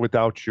kind of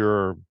without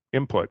your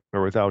input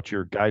or without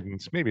your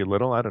guidance, maybe a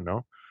little, I don't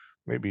know.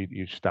 Maybe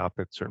you stop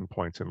at certain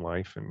points in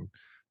life and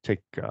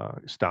take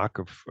stock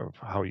of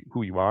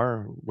who you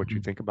are, what you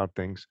Mhm. think about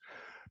things.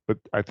 But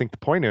I think the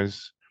point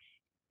is,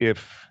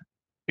 if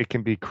it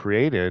can be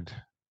created,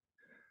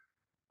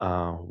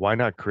 why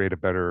not create a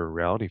better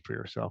reality for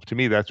yourself? To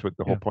me, that's what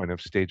the whole Yeah, point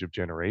of stage of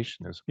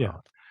generation is yeah,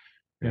 about.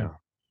 yeah, Yeah.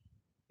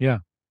 yeah,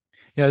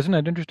 yeah. Isn't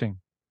that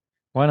interesting?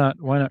 Why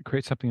not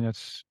create something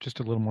that's just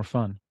a little more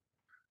fun?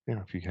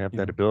 If you have You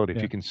that know? ability, if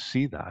Yeah, you can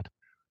see that.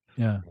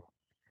 yeah.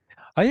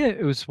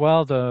 It was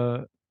wild.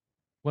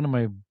 One of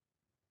my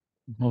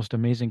most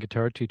amazing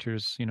guitar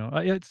teachers.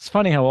 It's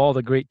funny how all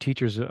the great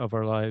teachers of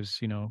our lives,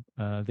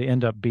 they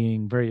end up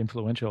being very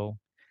influential.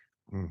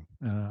 Mm,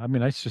 I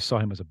mean, I just saw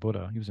him as a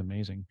Buddha. He was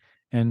amazing.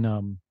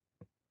 And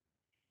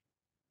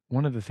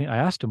one of the things I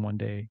asked him one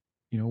day,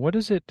 what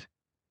is it?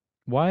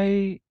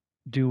 Why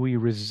do we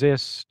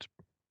resist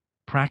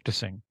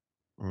practicing?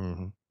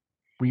 mhm,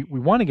 We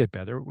want to get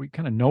better. We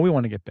kind of know we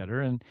want to get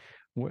better, and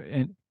w-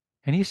 and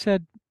and he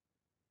said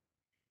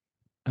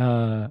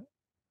uh,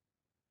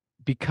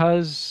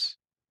 because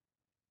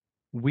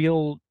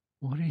we'll,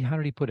 how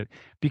did he put it?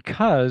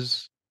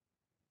 Because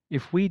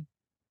if we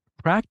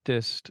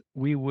practiced,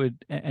 we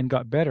would, and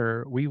got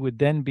better, we would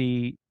then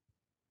be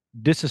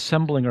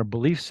disassembling our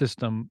belief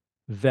system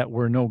that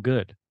we're no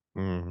good.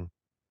 Hmm.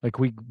 Like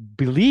we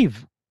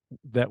believe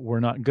that we're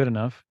not good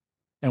enough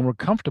and we're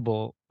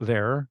comfortable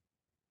there.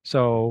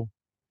 So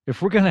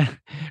if we're going to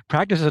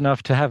practice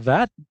enough to have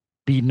that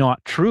be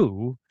not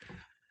true,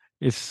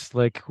 it's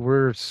like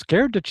we're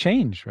scared to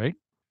change, right?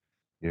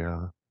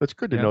 Yeah. It's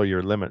good to Yeah. know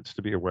your limits,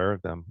 to be aware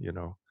of them, you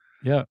know.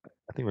 Yeah.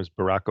 I think it was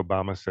Barack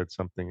Obama said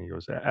something. He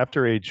goes,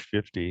 after age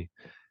 50,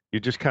 you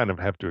just kind of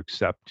have to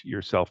accept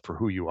yourself for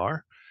who you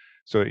are.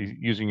 So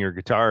using your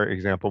guitar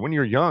example, when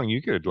you're young,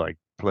 you could like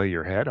play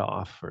your head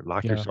off or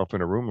lock Yeah. yourself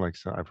in a room like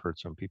I've heard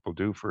some people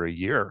do for a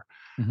year,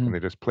 Hmm. and they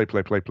just play,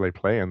 play, play, play,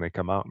 play, and they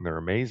come out and they're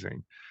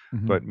amazing.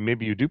 Hmm. But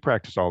maybe you do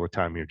practice all the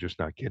time, you're just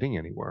not getting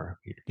anywhere.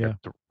 You got Yeah.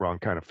 the wrong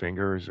kind of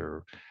fingers,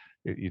 or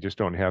you just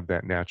don't have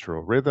that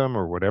natural rhythm,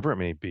 or whatever it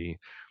may be.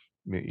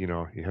 You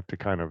know, you have to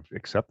kind of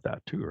accept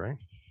that too, right?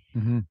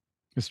 Hmm.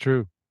 It's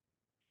true.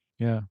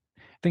 Yeah.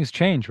 Things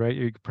change, right?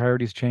 Your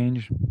priorities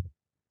change.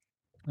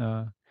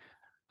 Uh,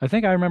 I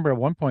think I remember at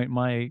one point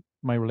my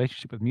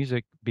relationship with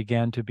music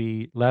began to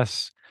be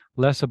less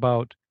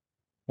about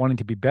wanting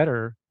to be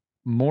better,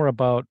 more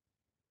about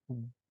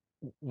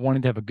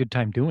wanting to have a good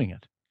time doing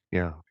it.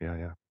 Yeah, yeah,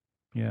 yeah.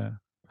 Yeah.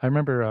 I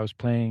remember I was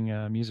playing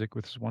music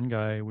with this one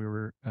guy.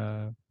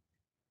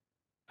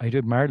 I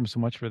admired him so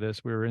much for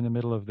this. We were in the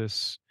middle of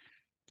this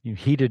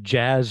heated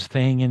jazz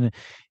thing, and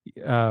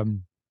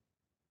um,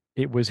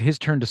 it was his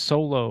turn to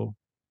solo,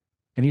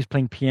 and he's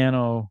playing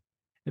piano.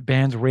 The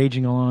band's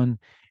raging on,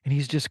 and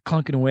he's just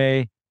clunking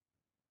away.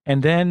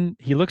 And then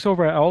he looks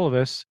over at all of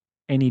us,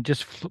 and he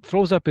just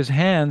throws up his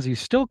hands. He's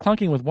still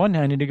clunking with one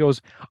hand, and he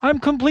goes, "I'm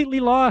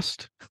completely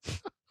lost.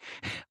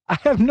 I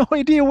have no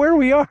idea where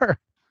we are."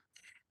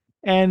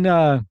 And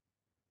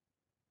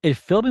it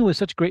filled me with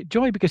such great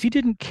joy because he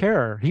didn't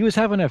care. He was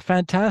having a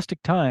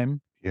fantastic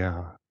time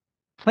Yeah.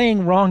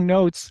 playing wrong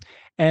notes.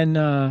 And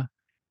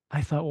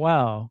I thought,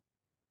 wow,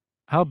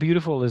 how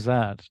beautiful is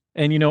that?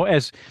 And,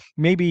 as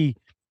maybe,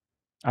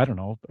 I don't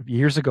know,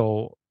 years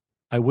ago,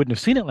 I wouldn't have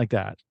seen it like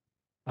that.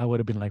 I would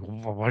have been like,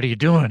 What are you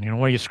doing?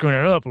 Why are you screwing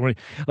it up?"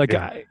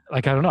 Yeah.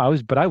 I don't know.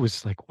 I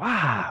was like,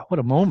 wow, what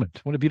a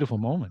moment. What a beautiful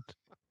moment.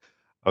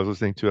 I was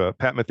listening to a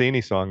Pat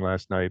Metheny song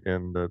last night,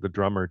 and the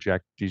drummer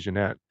Jack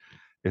DeJohnette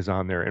is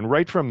on there. And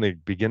right from the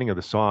beginning of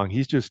the song,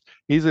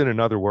 he's in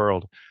another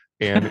world.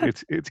 And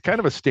it's kind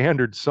of a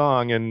standard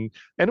song, and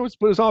it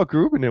was all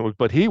groove, and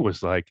but he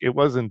was like, it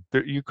wasn't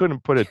you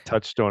couldn't put a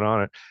touchstone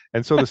on it.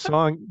 And so the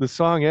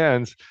song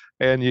ends,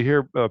 and you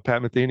hear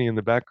Pat Metheny in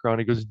the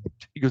background. He goes,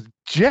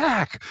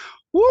 Jack,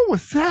 what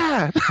was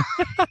that?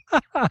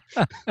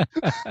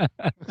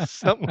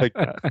 Something like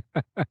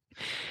that.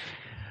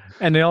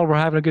 And they all were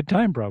having a good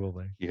time,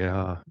 probably.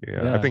 Yeah,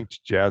 yeah. I Yeah, think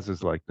jazz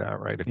is like that,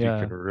 right? If you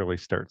can yeah, really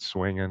start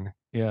swinging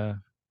yeah.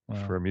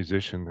 for Wow. a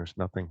musician, there's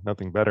nothing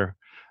better.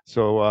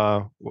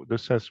 So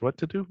this says what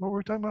to do? What were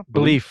we talking about?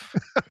 Belief?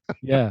 Belief.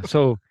 Yeah.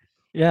 So,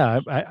 yeah,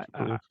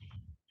 Belief.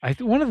 I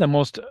think one of the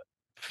most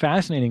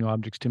fascinating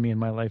objects to me in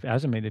my life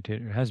as a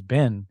meditator has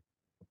been,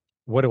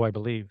 what do I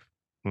believe?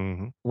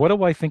 Hmm. What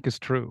do I think is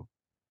true?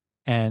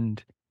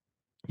 And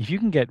if you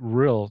can get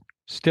real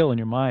still in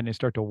your mind and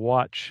start to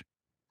watch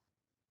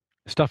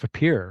stuff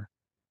appear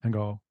and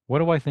go, what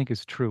do I think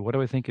is true? What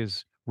do I think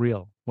is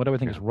real? What do I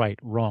think is Yeah, right,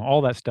 wrong?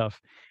 All that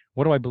stuff.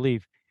 What do I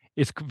believe?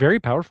 It's very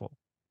powerful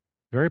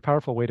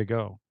way to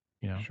go,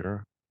 you know?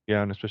 sure.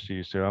 Yeah, and especially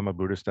you say, I'm a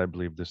Buddhist, I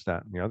believe this,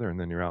 that, and the other, and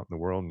then you're out in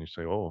the world and you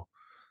say, oh,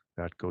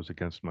 that goes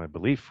against my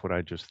belief, what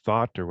I just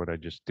thought or what I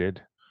just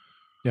did.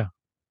 Yeah,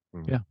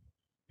 Mm. yeah,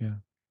 yeah.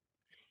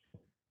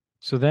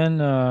 So then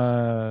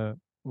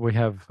we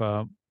have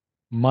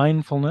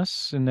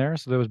mindfulness in there.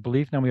 So there was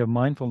belief. Now we have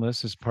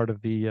mindfulness as part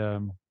of the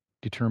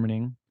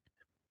determining.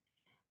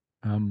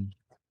 Um,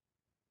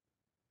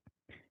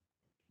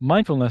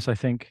 Mindfulness, I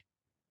think,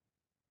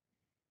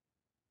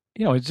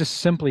 it's just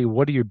simply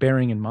what are you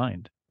bearing in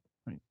mind?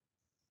 Right?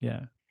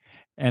 Yeah.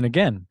 And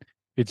again,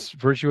 it's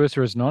virtuous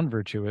or it's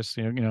non-virtuous.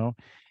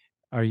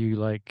 Are you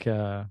like,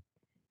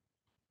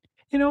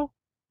 you know,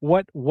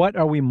 what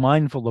are we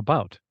mindful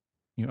about?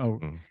 You know,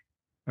 Mm.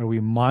 are we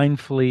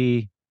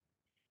mindfully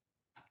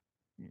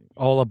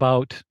all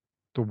about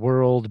the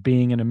world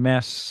being in a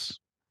mess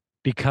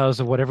because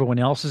of what everyone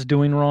else is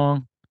doing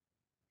wrong?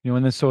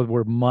 And then so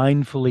we're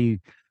mindfully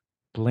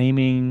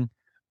blaming,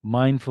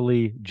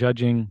 mindfully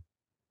judging.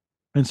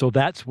 And so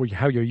that's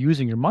how you're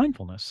using your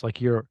mindfulness.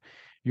 Like you're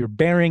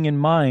bearing in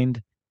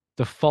mind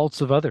the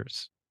faults of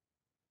others.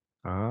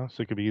 So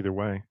it could be either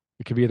way.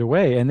 It could be either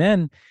way. And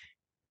then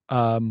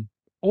um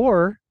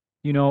or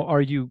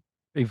are you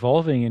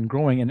evolving and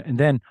growing, and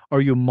then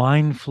are you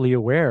mindfully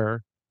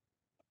aware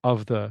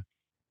of the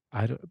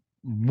I don't,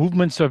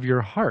 movements of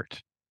your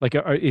heart? Like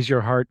is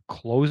your heart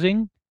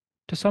closing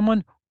to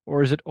someone,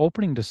 or is it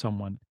opening to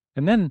someone?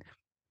 And then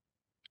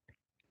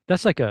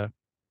that's like a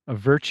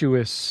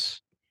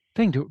virtuous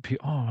thing to,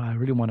 oh, I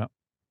really want to,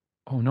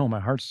 oh no, my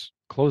heart's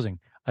closing.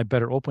 I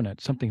better open it.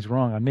 Something's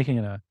wrong. I'm making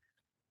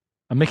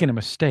a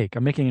mistake.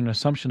 I'm making an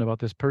assumption about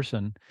this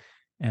person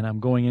and I'm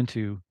going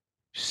into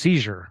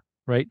seizure,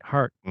 right?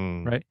 Heart,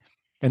 Mm, right?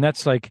 And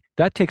that's like,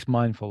 that takes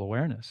mindful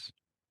awareness,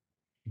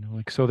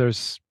 like, so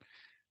there's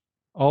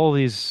all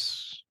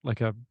these,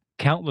 like, a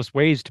countless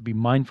ways to be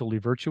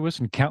mindfully virtuous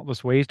and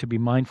countless ways to be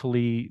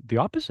mindfully the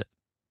opposite.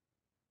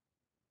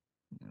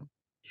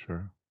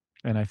 sure.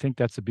 And I think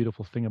that's the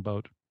beautiful thing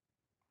about,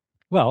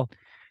 well,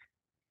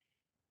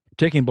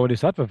 taking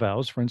bodhisattva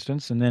vows, for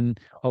instance, and then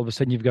all of a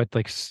sudden you've got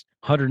like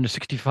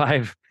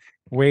 165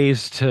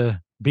 ways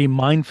to be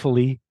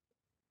mindfully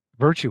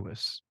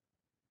virtuous.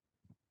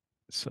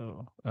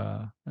 So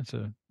that's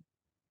a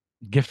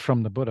gift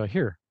from the Buddha.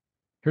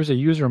 Here's a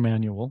user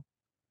manual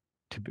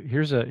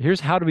here's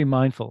how to be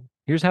mindful.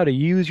 Here's how to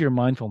use your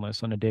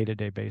mindfulness on a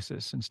day-to-day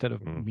basis instead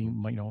of Hmm.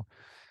 being,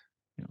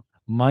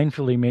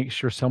 mindfully make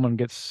sure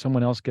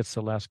someone else gets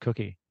the last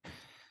cookie.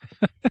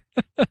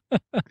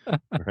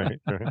 Right,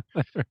 right.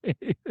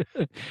 Right?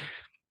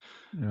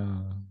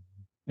 Uh,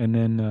 and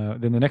then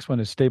the next one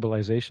is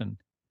stabilization.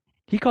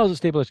 He calls it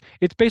stabilization.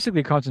 It's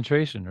basically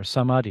concentration or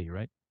samadhi,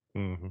 right?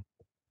 Hmm.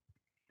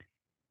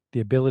 The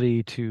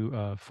ability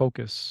to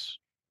focus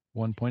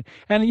one point.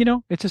 And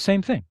it's the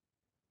same thing.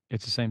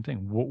 It's the same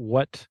thing.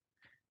 What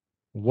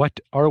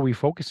are we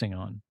focusing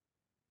on?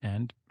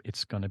 And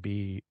it's going to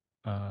be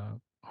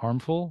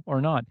harmful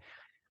or not.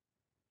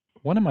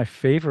 One of my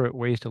favorite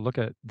ways to look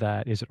at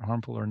that, is it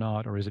harmful or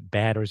not, or is it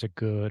bad, or is it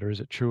good, or is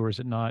it true, or is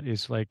it not,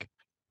 is like,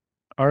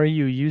 are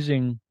you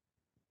using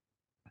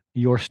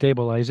your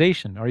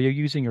stabilization? Are you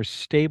using your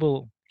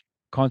stable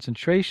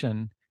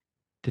concentration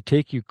to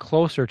take you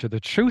closer to the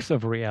truth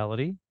of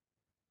reality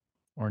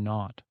or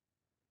not?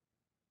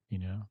 You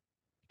know,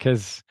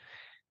 because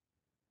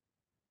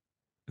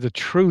the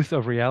truth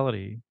of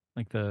reality,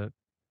 like the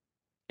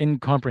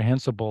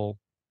incomprehensible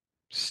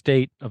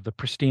state of the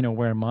pristine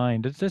aware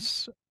mind, is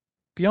this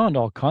beyond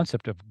all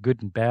concept of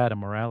good and bad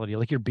and morality.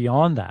 Like, you're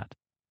beyond that.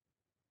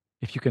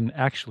 If you can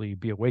actually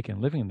be awake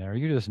and living there,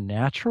 you're just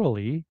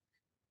naturally,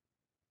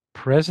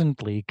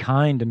 presently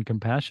kind and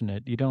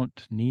compassionate. You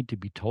don't need to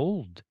be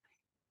told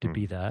to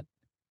be Hmm. that.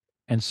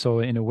 And so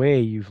in a way,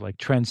 you've like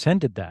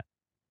transcended that.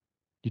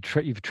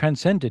 You've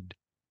transcended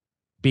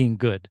being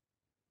good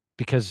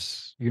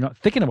because you're not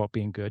thinking about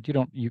being good. You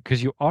don't you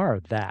because you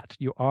are that.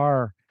 You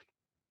are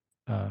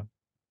uh,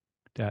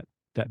 that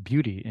that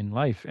beauty in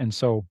life. And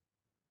so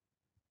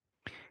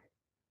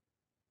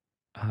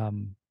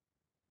um,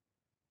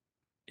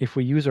 if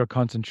we use our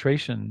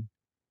concentration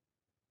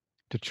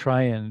to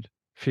try and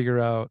figure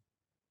out,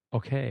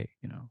 okay,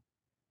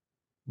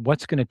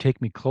 what's going to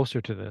take me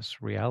closer to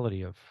this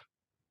reality of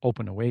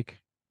open awake,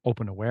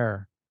 open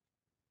aware,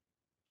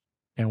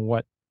 and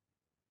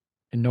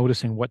and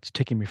noticing what's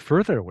taking me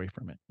further away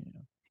from it.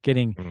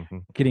 Getting, Hmm.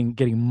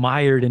 getting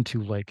mired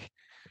into, like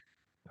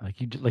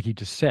you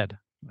just said,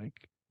 like,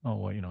 oh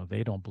well,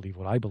 they don't believe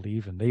what I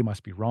believe, and they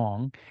must be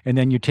wrong. And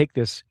then you take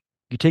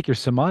your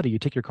samadhi, you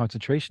take your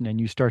concentration, and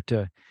you start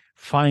to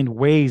find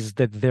ways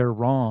that they're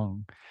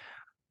wrong,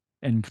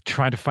 and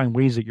try to find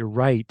ways that you're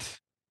right,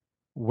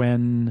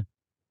 when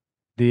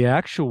the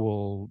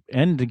actual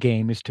end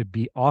game is to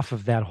be off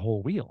of that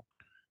whole wheel.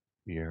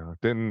 Yeah.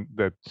 Then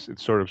it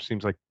sort of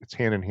seems like it's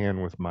hand in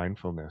hand with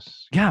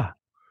mindfulness, Yeah.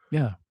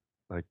 Yeah.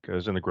 Like I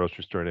was in the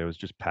grocery store today, it was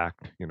just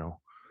packed,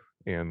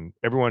 and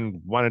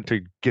everyone wanted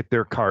to get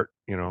their cart,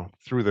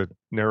 through the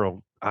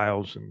narrow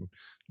aisles and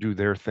do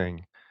their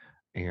thing.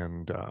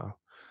 And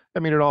I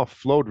mean, it all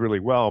flowed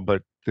really well,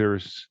 but there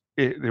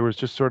was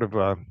just sort of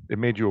it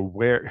made you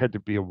aware, had to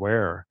be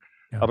aware.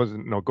 I Yeah.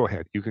 wasn't, no, go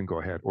ahead, you can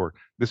go ahead, or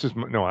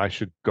no, I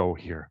should go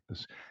here.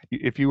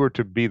 If you were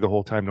to be the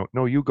whole time, no,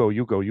 no, you go,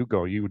 you go, you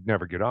go, you would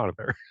never get out of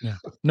there. Yeah.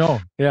 No.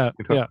 Yeah.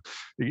 you know,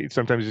 Yeah.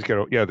 Sometimes you just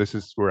go, yeah, this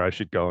is where I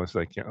should go. It's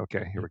like, yeah,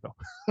 okay, here Yeah.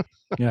 we go.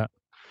 Yeah.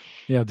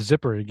 Yeah. The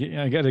zipper.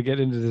 I got to get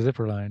into the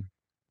zipper line.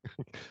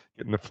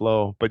 Get in the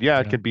flow. But yeah,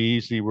 it Yeah. could be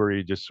easy where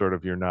you just sort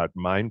of, you're not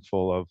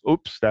mindful of,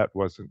 oops, that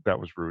was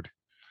rude.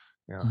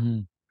 Yeah. Hmm.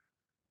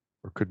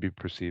 Or could be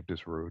perceived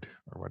as rude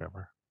or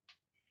whatever.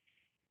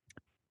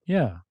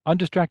 Yeah.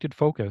 Undistracted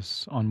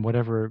focus on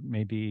whatever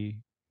may be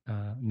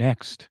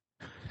next,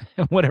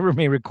 whatever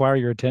may require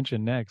your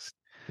attention next.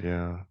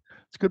 Yeah.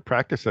 It's good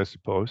practice, I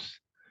suppose.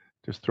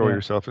 Just throw Yeah.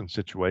 yourself in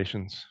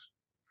situations,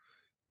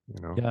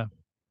 you know. Yeah.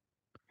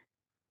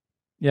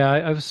 Yeah.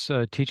 I was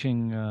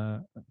teaching,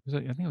 I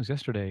think it was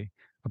yesterday,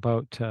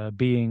 about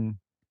being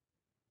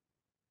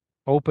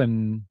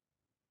open.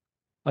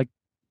 Like,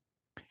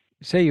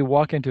 say you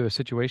walk into a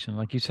situation,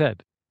 like you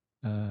said,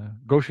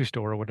 grocery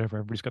store or whatever,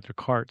 everybody's got their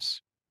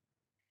carts,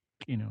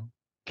 you know,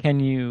 can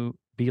you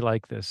be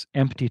like this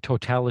empty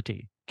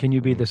totality? Can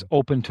you be this Mhm.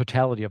 open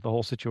totality of the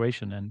whole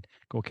situation and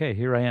go, okay,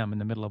 here I am in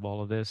the middle of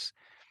all of this,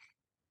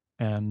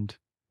 and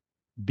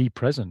be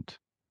present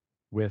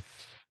with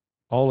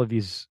all of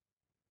these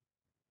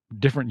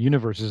different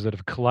universes that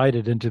have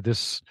collided into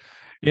this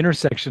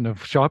intersection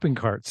of shopping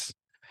carts?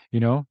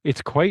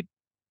 It's quite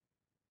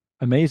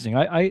amazing.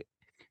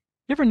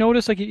 You ever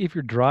notice like if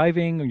you're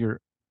driving or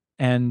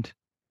and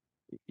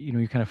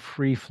you're kind of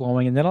free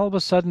flowing, and then all of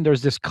a sudden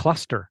there's this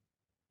cluster.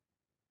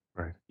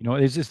 Right.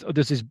 There's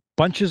these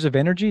bunches of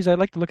energies. I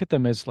like to look at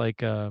them as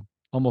like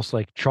almost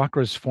like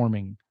chakras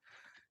forming,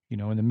 in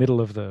the middle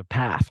of the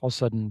path. All of a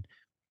sudden,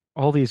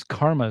 all these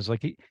karmas,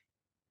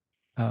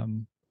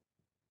 um,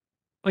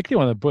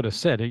 the Buddha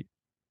said,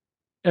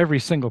 every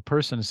single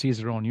person sees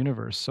their own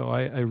universe. So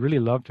I really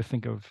love to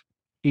think of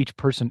each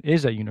person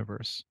is a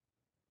universe,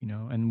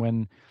 and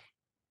when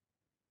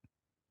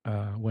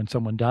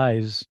someone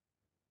dies,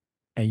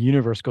 a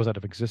universe goes out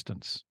of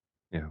existence.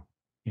 Yeah.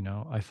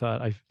 I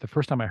thought the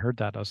first time I heard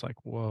that, I was like,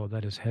 whoa,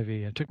 that is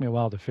heavy. It took me a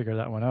while to figure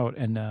that one out.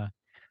 And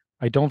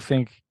I don't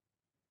think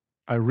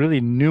I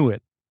really knew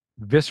it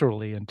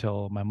viscerally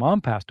until my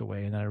mom passed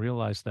away. And then I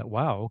realized that,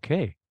 wow,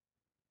 okay,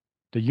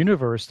 the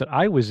universe that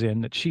I was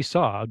in that she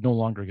saw no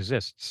longer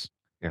exists,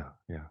 Yeah.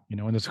 Yeah.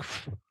 and this,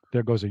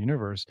 there goes a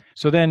universe.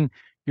 So then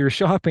your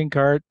shopping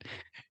cart,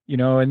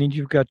 and then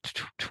you've got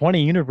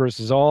 20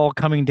 universes all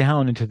coming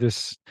down into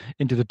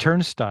the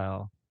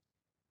turnstile.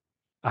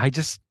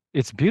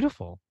 It's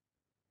beautiful.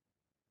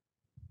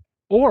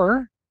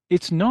 Or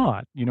it's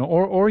not,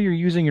 or you're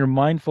using your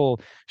mindful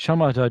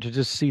shamatha to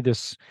just see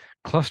this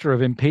cluster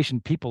of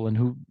impatient people and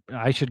who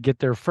I should get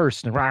there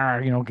first and rah,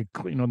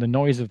 the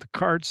noise of the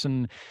carts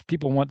and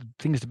people want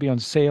things to be on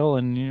sale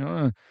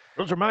and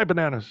Those are my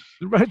bananas.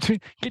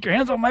 get your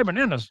hands on my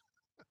bananas.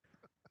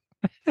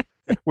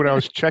 When I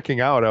was checking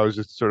out, I was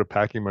just sort of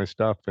packing my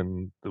stuff,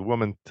 and the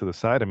woman to the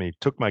side of me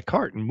took my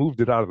cart and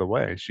moved it out of the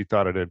way. She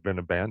thought it had been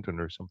abandoned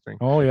or something,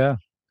 Oh yeah.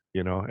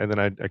 and then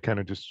I kind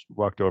of just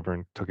walked over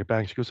and took it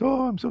back. She goes,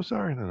 "Oh, I'm so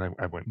sorry." And then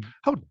I went,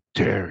 "How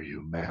dare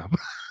you, ma'am?"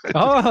 Just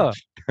Oh,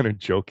 kind of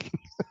joking.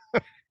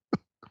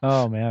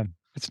 oh man,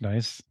 it's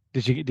nice.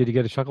 Did you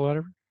get a chuckle out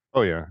of her?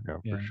 Oh yeah, yeah,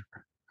 for Yeah.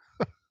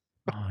 sure.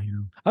 Oh,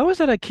 I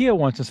was at IKEA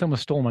once and someone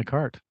stole my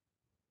cart.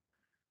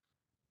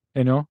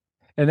 you know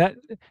and that,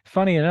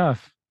 funny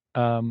enough,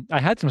 I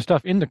had some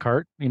stuff in the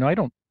cart.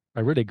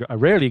 I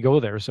rarely go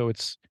there, so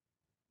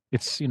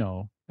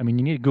I mean,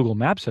 you need Google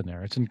Maps in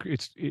there. It's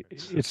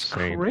It's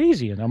insane.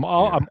 crazy, and Yeah.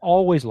 I'm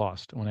always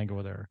lost when I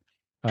go there.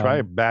 Try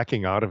um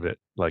backing out of it.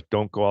 Like,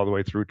 don't go all the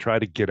way through. Try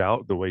to get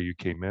out the way you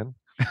came in.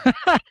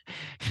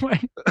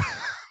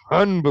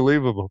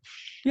 Unbelievable.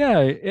 yeah,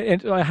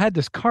 and I had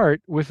this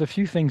cart with a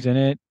few things in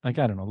it, like,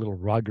 I don't know, a little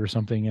rug or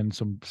something and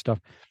some stuff.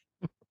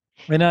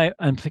 And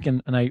I'm thinking,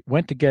 and I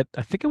went to get,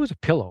 I think it was a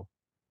pillow,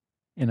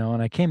 and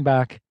I came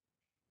back,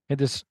 had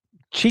this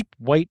cheap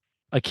white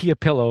IKEA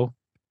pillow,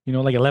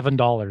 like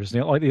 $11. It's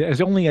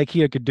the only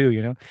IKEA could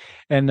do.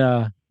 And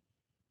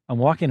I'm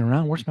walking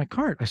around. Where's my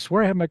cart? I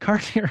swear I have my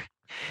cart here.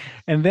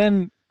 And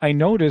then I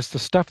noticed the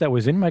stuff that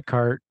was in my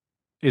cart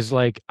is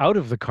like out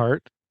of the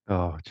cart,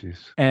 Oh, jeez.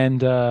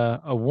 and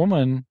a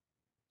woman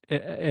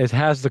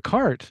has the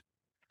cart,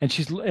 and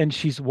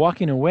she's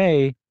walking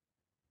away,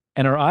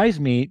 and our eyes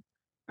meet,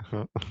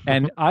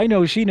 and I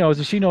know she knows,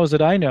 and she knows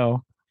that I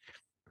know,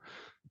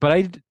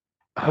 but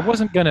I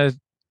wasn't gonna.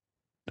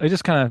 I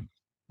just kind of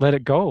let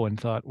it go and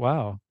thought,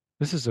 wow,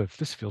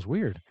 this feels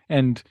weird.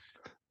 And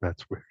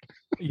That's weird.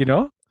 you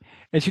know,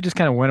 and she just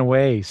kind of went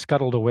away,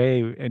 scuttled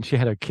away, and she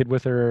had a kid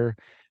with her.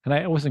 And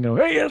I wasn't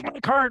going, hey, here's my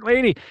cart,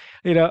 lady.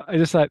 I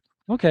just thought,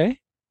 okay,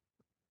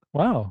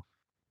 wow.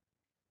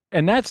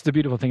 And that's the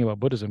beautiful thing about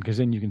Buddhism, because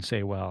then you can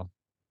say, well,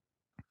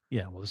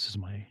 yeah, well, this is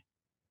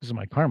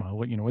my karma.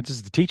 What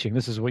is the teaching?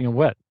 This is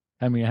what.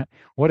 I mean,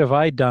 what have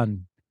I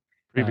done?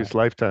 Uh, Previous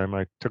lifetime,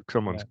 I took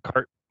someone's yeah,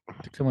 cart.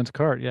 took someone's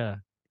cart. Yeah.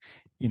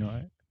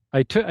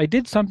 I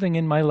did something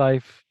in my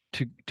life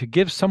to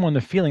give someone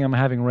the feeling I'm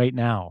having right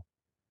now,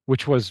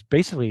 which was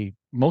basically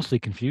mostly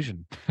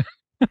confusion.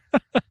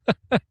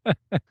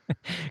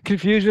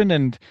 Confusion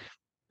and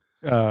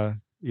uh,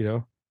 you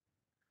know,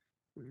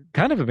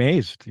 kind of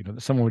amazed,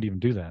 that someone would even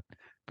do that.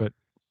 But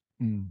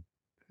mm,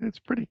 It's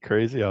pretty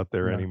crazy out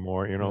there yeah,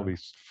 anymore. yeah,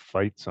 These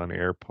fights on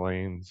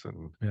airplanes.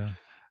 And yeah.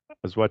 I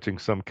was watching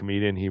some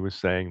comedian. He was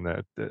saying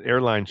that the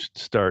airlines should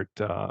start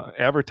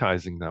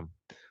advertising them,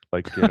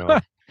 like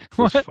those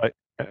What? fight.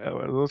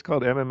 What are those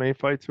called MMA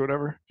fights or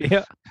whatever?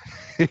 Yeah,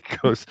 He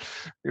goes,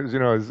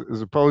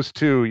 as opposed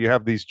to you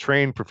have these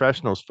trained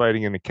professionals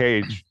fighting in a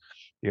cage,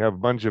 you have a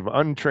bunch of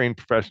untrained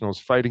professionals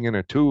fighting in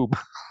a tube.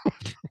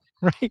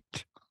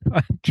 right.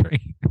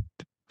 Untrained,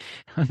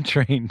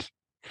 untrained.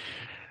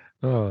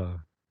 Oh,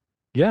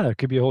 yeah, it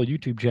could be a whole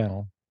YouTube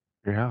channel.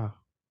 Yeah,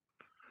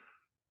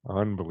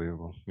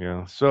 unbelievable.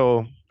 Yeah.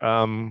 So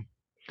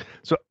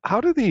how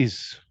do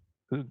these?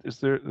 Is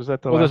that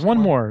the Well, there's last one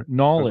one? more, There's one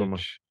more.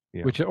 knowledge,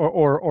 Yeah, which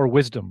or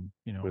wisdom,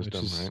 which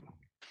wisdom, is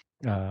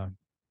right?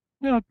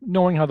 uh,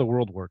 knowing how the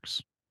world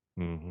works.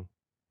 Hmm.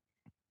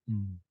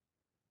 Mm.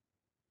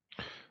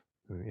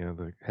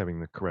 Having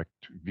the correct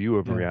view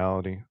of Yeah.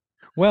 reality.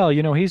 Well,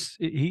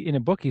 he in a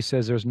book he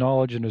says there's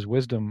knowledge and there's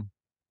wisdom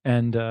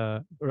and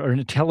or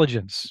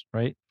intelligence,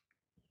 right?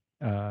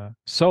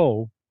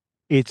 So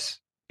it's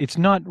it's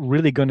not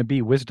really going to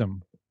be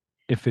wisdom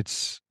if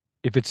it's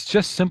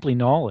just simply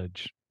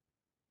knowledge.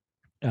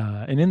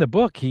 And in the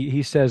book,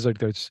 he says like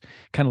there's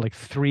kind of like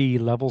three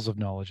levels of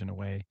knowledge in a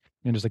way.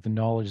 And there's like the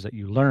knowledge that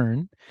you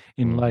learn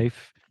in Hmm.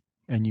 life,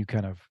 and you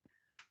kind of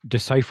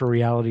decipher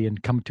reality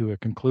and come to a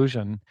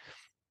conclusion.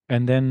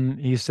 And then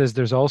he says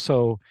there's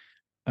also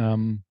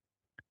um,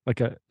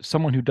 like a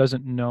someone who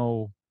doesn't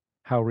know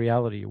how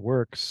reality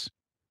works,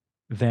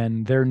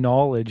 then their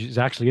knowledge is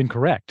actually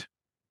incorrect.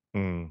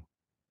 Mm.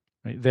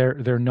 Right?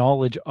 Their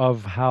knowledge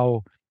of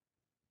how,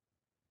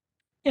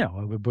 a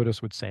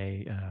Buddhist would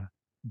say,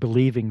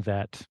 believing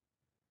that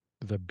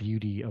the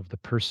beauty of the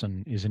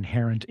person is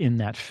inherent in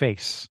that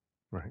face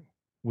Right.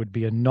 would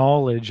be a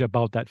knowledge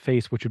about that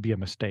face, which would be a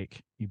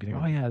mistake. You'd be like, oh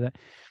Hmm. yeah, that.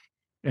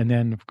 And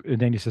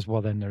then he says,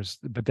 well, then there's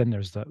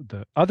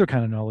the other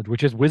kind of knowledge,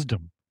 which is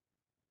wisdom,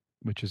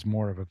 which is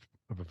more of a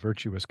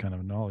virtuous kind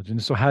of knowledge.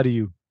 And so, how do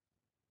you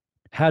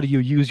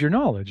use your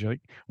knowledge?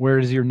 Like, where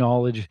does your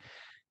knowledge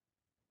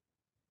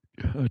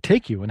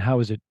take you, and how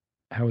is it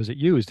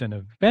used? And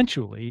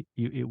eventually,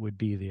 it would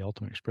be the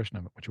ultimate expression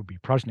of it, which would be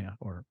prajna,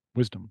 or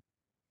wisdom.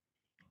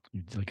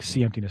 You'd like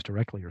see Hmm. emptiness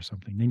directly or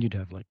something. Then you'd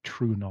have like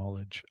true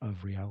knowledge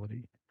of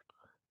reality.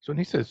 So when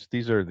he says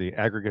these are the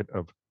aggregate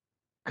of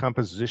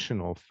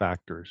compositional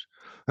factors,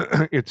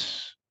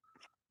 it's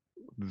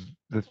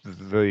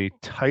the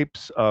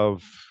types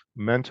of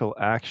mental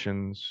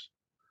actions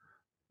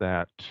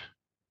that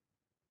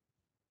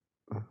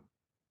uh,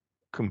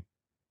 com,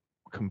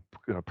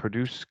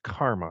 produce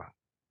karma,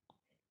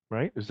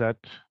 right? Is that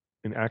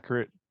an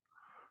accurate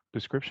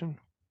description?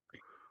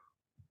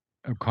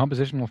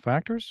 Compositional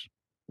factors.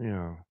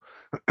 Yeah.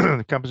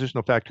 The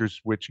compositional factors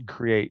which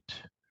create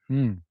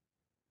Mm,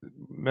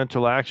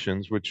 mental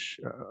actions, which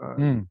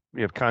mm,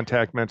 we have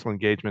contact, mental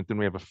engagement, then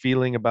we have a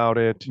feeling about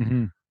it.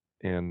 mm-hmm,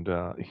 And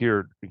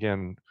here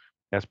again,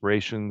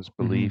 aspirations,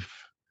 mm-hmm, belief,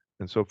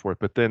 and so forth.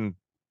 But then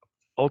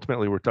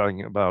ultimately, we're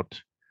talking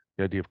about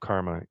the idea of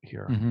karma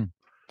here. mm-hmm.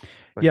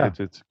 Like Yeah,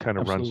 it's kind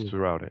of runs absolutely.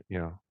 throughout it.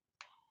 Yeah.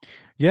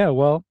 Yeah,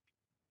 well,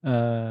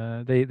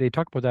 they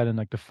talk about that in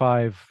like the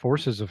five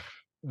forces of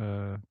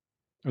uh,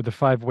 or the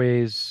five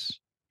ways,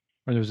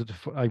 or there's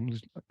I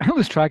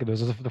lose track of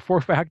those. There's the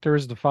four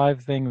factors, the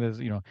five thing.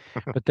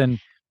 But then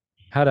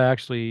how to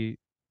actually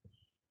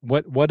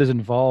what is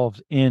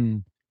involved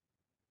in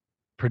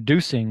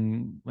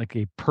producing like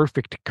a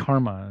perfect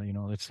karma.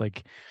 It's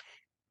like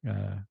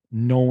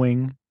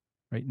knowing,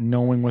 right?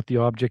 Knowing what the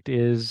object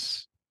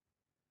is,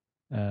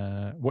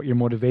 what your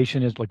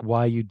motivation is, like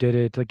why you did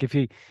it. Like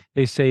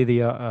they say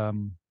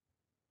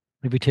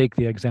if you take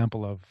the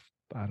example of,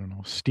 I don't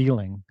know,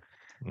 stealing,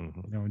 Hmm.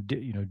 do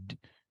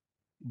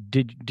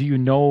you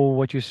know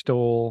what you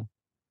stole?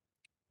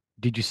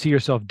 Did you see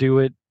yourself do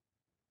it?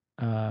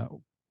 Uh,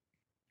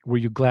 were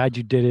you glad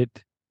you did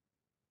it?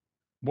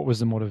 What was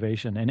the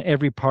motivation? And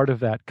every part of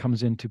that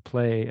comes into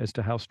play as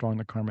to how strong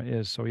the karma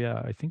is. So yeah,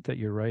 I think that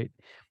you're right,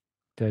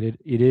 that it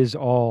is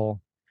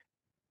all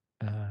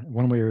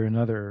one way or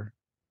another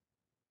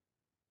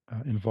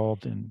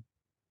involved in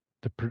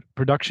the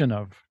production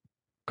of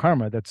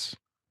karma.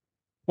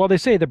 Well, they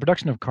say the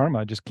production of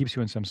karma just keeps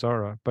you in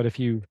samsara, but if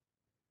you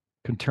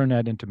can turn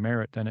that into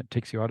merit, then it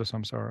takes you out of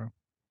samsara.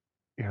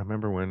 Yeah. I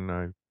remember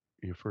when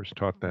you first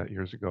taught that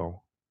years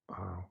ago.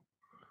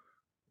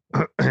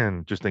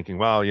 And just thinking,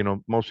 wow,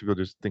 most people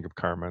just think of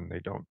karma and they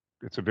don't.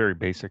 It's a very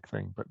basic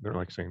thing, but they're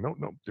like saying, no,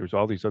 no, there's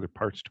all these other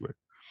parts to it.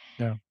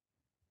 Yeah,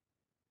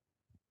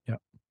 yeah,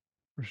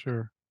 for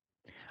sure.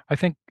 I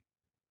think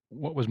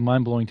what was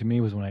mind blowing to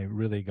me was when I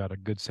really got a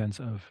good sense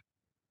of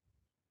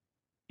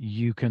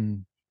you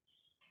can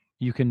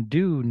you can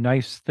do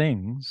nice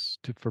things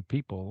for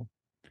people,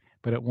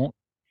 but it won't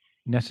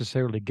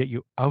necessarily get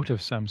you out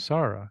of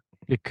samsara.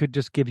 It could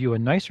just give you a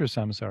nicer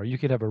samsara. You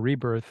could have a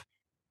rebirth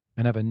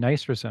and have a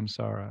nicer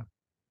samsara,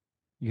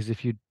 because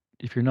if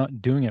you're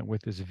not doing it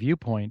with this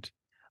viewpoint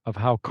of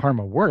how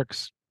karma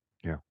works,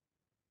 Yeah.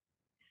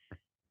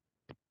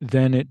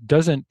 then it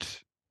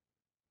doesn't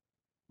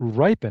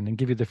ripen and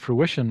give you the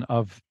fruition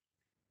of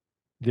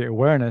the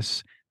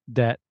awareness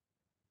that,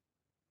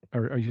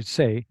 or you'd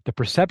say, the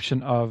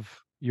perception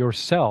of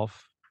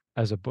yourself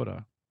as a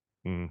Buddha.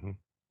 Hmm.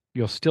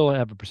 You'll still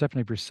have a perception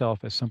of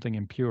yourself as something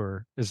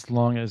impure as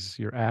long as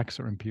your acts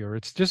are impure.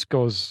 It just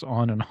goes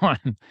on and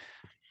on.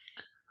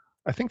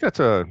 I think that's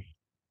a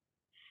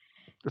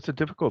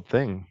difficult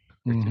thing.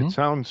 It Hmm.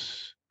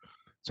 sounds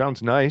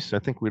nice. I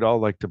think we'd all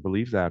like to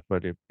believe that,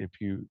 but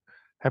if you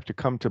have to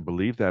come to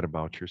believe that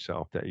about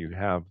yourself, that you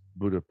have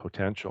Buddha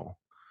potential,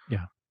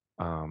 Yeah,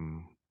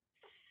 um,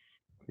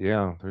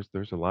 yeah,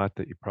 there's a lot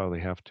that you probably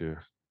have to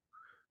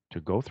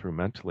go through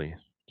mentally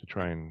to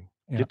try and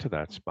yeah, get to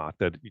that spot,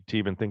 that to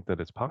even think that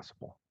it's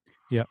possible.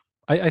 yeah.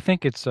 I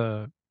think it's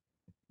uh,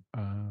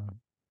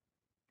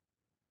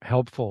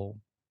 helpful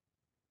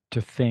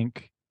to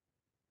think,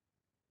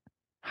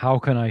 how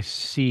can I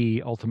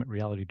see ultimate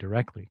reality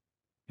directly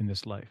in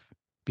this life? Hmm.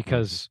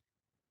 Because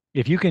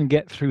if you can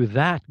get through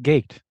that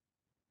gate,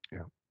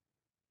 Yeah.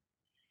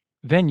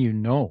 then you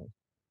know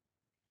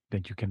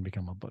that you can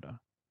become a Buddha.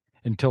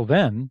 Until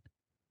then,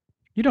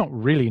 you don't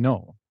really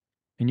know.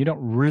 And you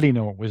don't really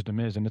know what wisdom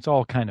is. And it's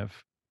all kind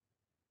of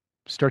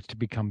starts to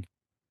become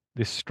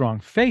this strong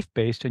faith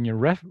based, and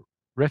your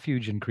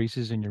refuge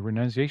increases and your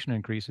renunciation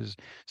increases.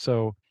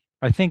 So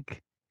I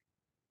think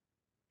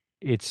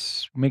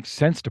it's makes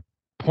sense to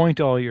point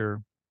all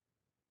your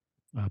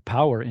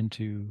power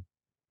into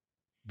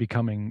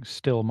becoming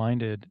still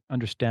minded,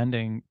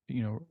 understanding,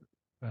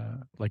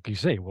 like you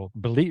say, well,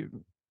 believe,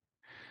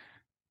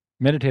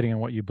 meditating on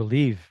what you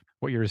believe,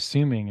 what you're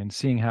assuming, and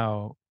seeing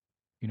how,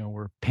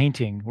 we're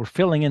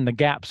filling in the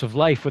gaps of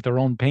life with our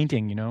own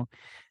painting,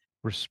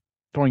 we're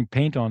throwing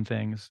paint on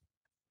things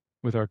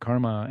with our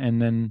karma,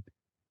 and then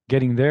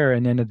getting there.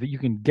 And then if you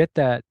can get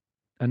that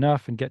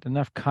enough and get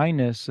enough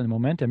kindness and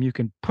momentum, you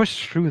can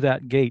push through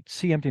that gate,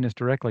 see emptiness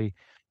directly,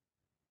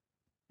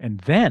 and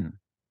then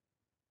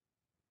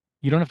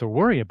you don't have to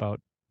worry about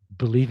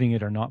believing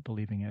it or not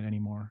believing it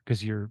anymore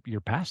because you're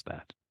past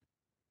that.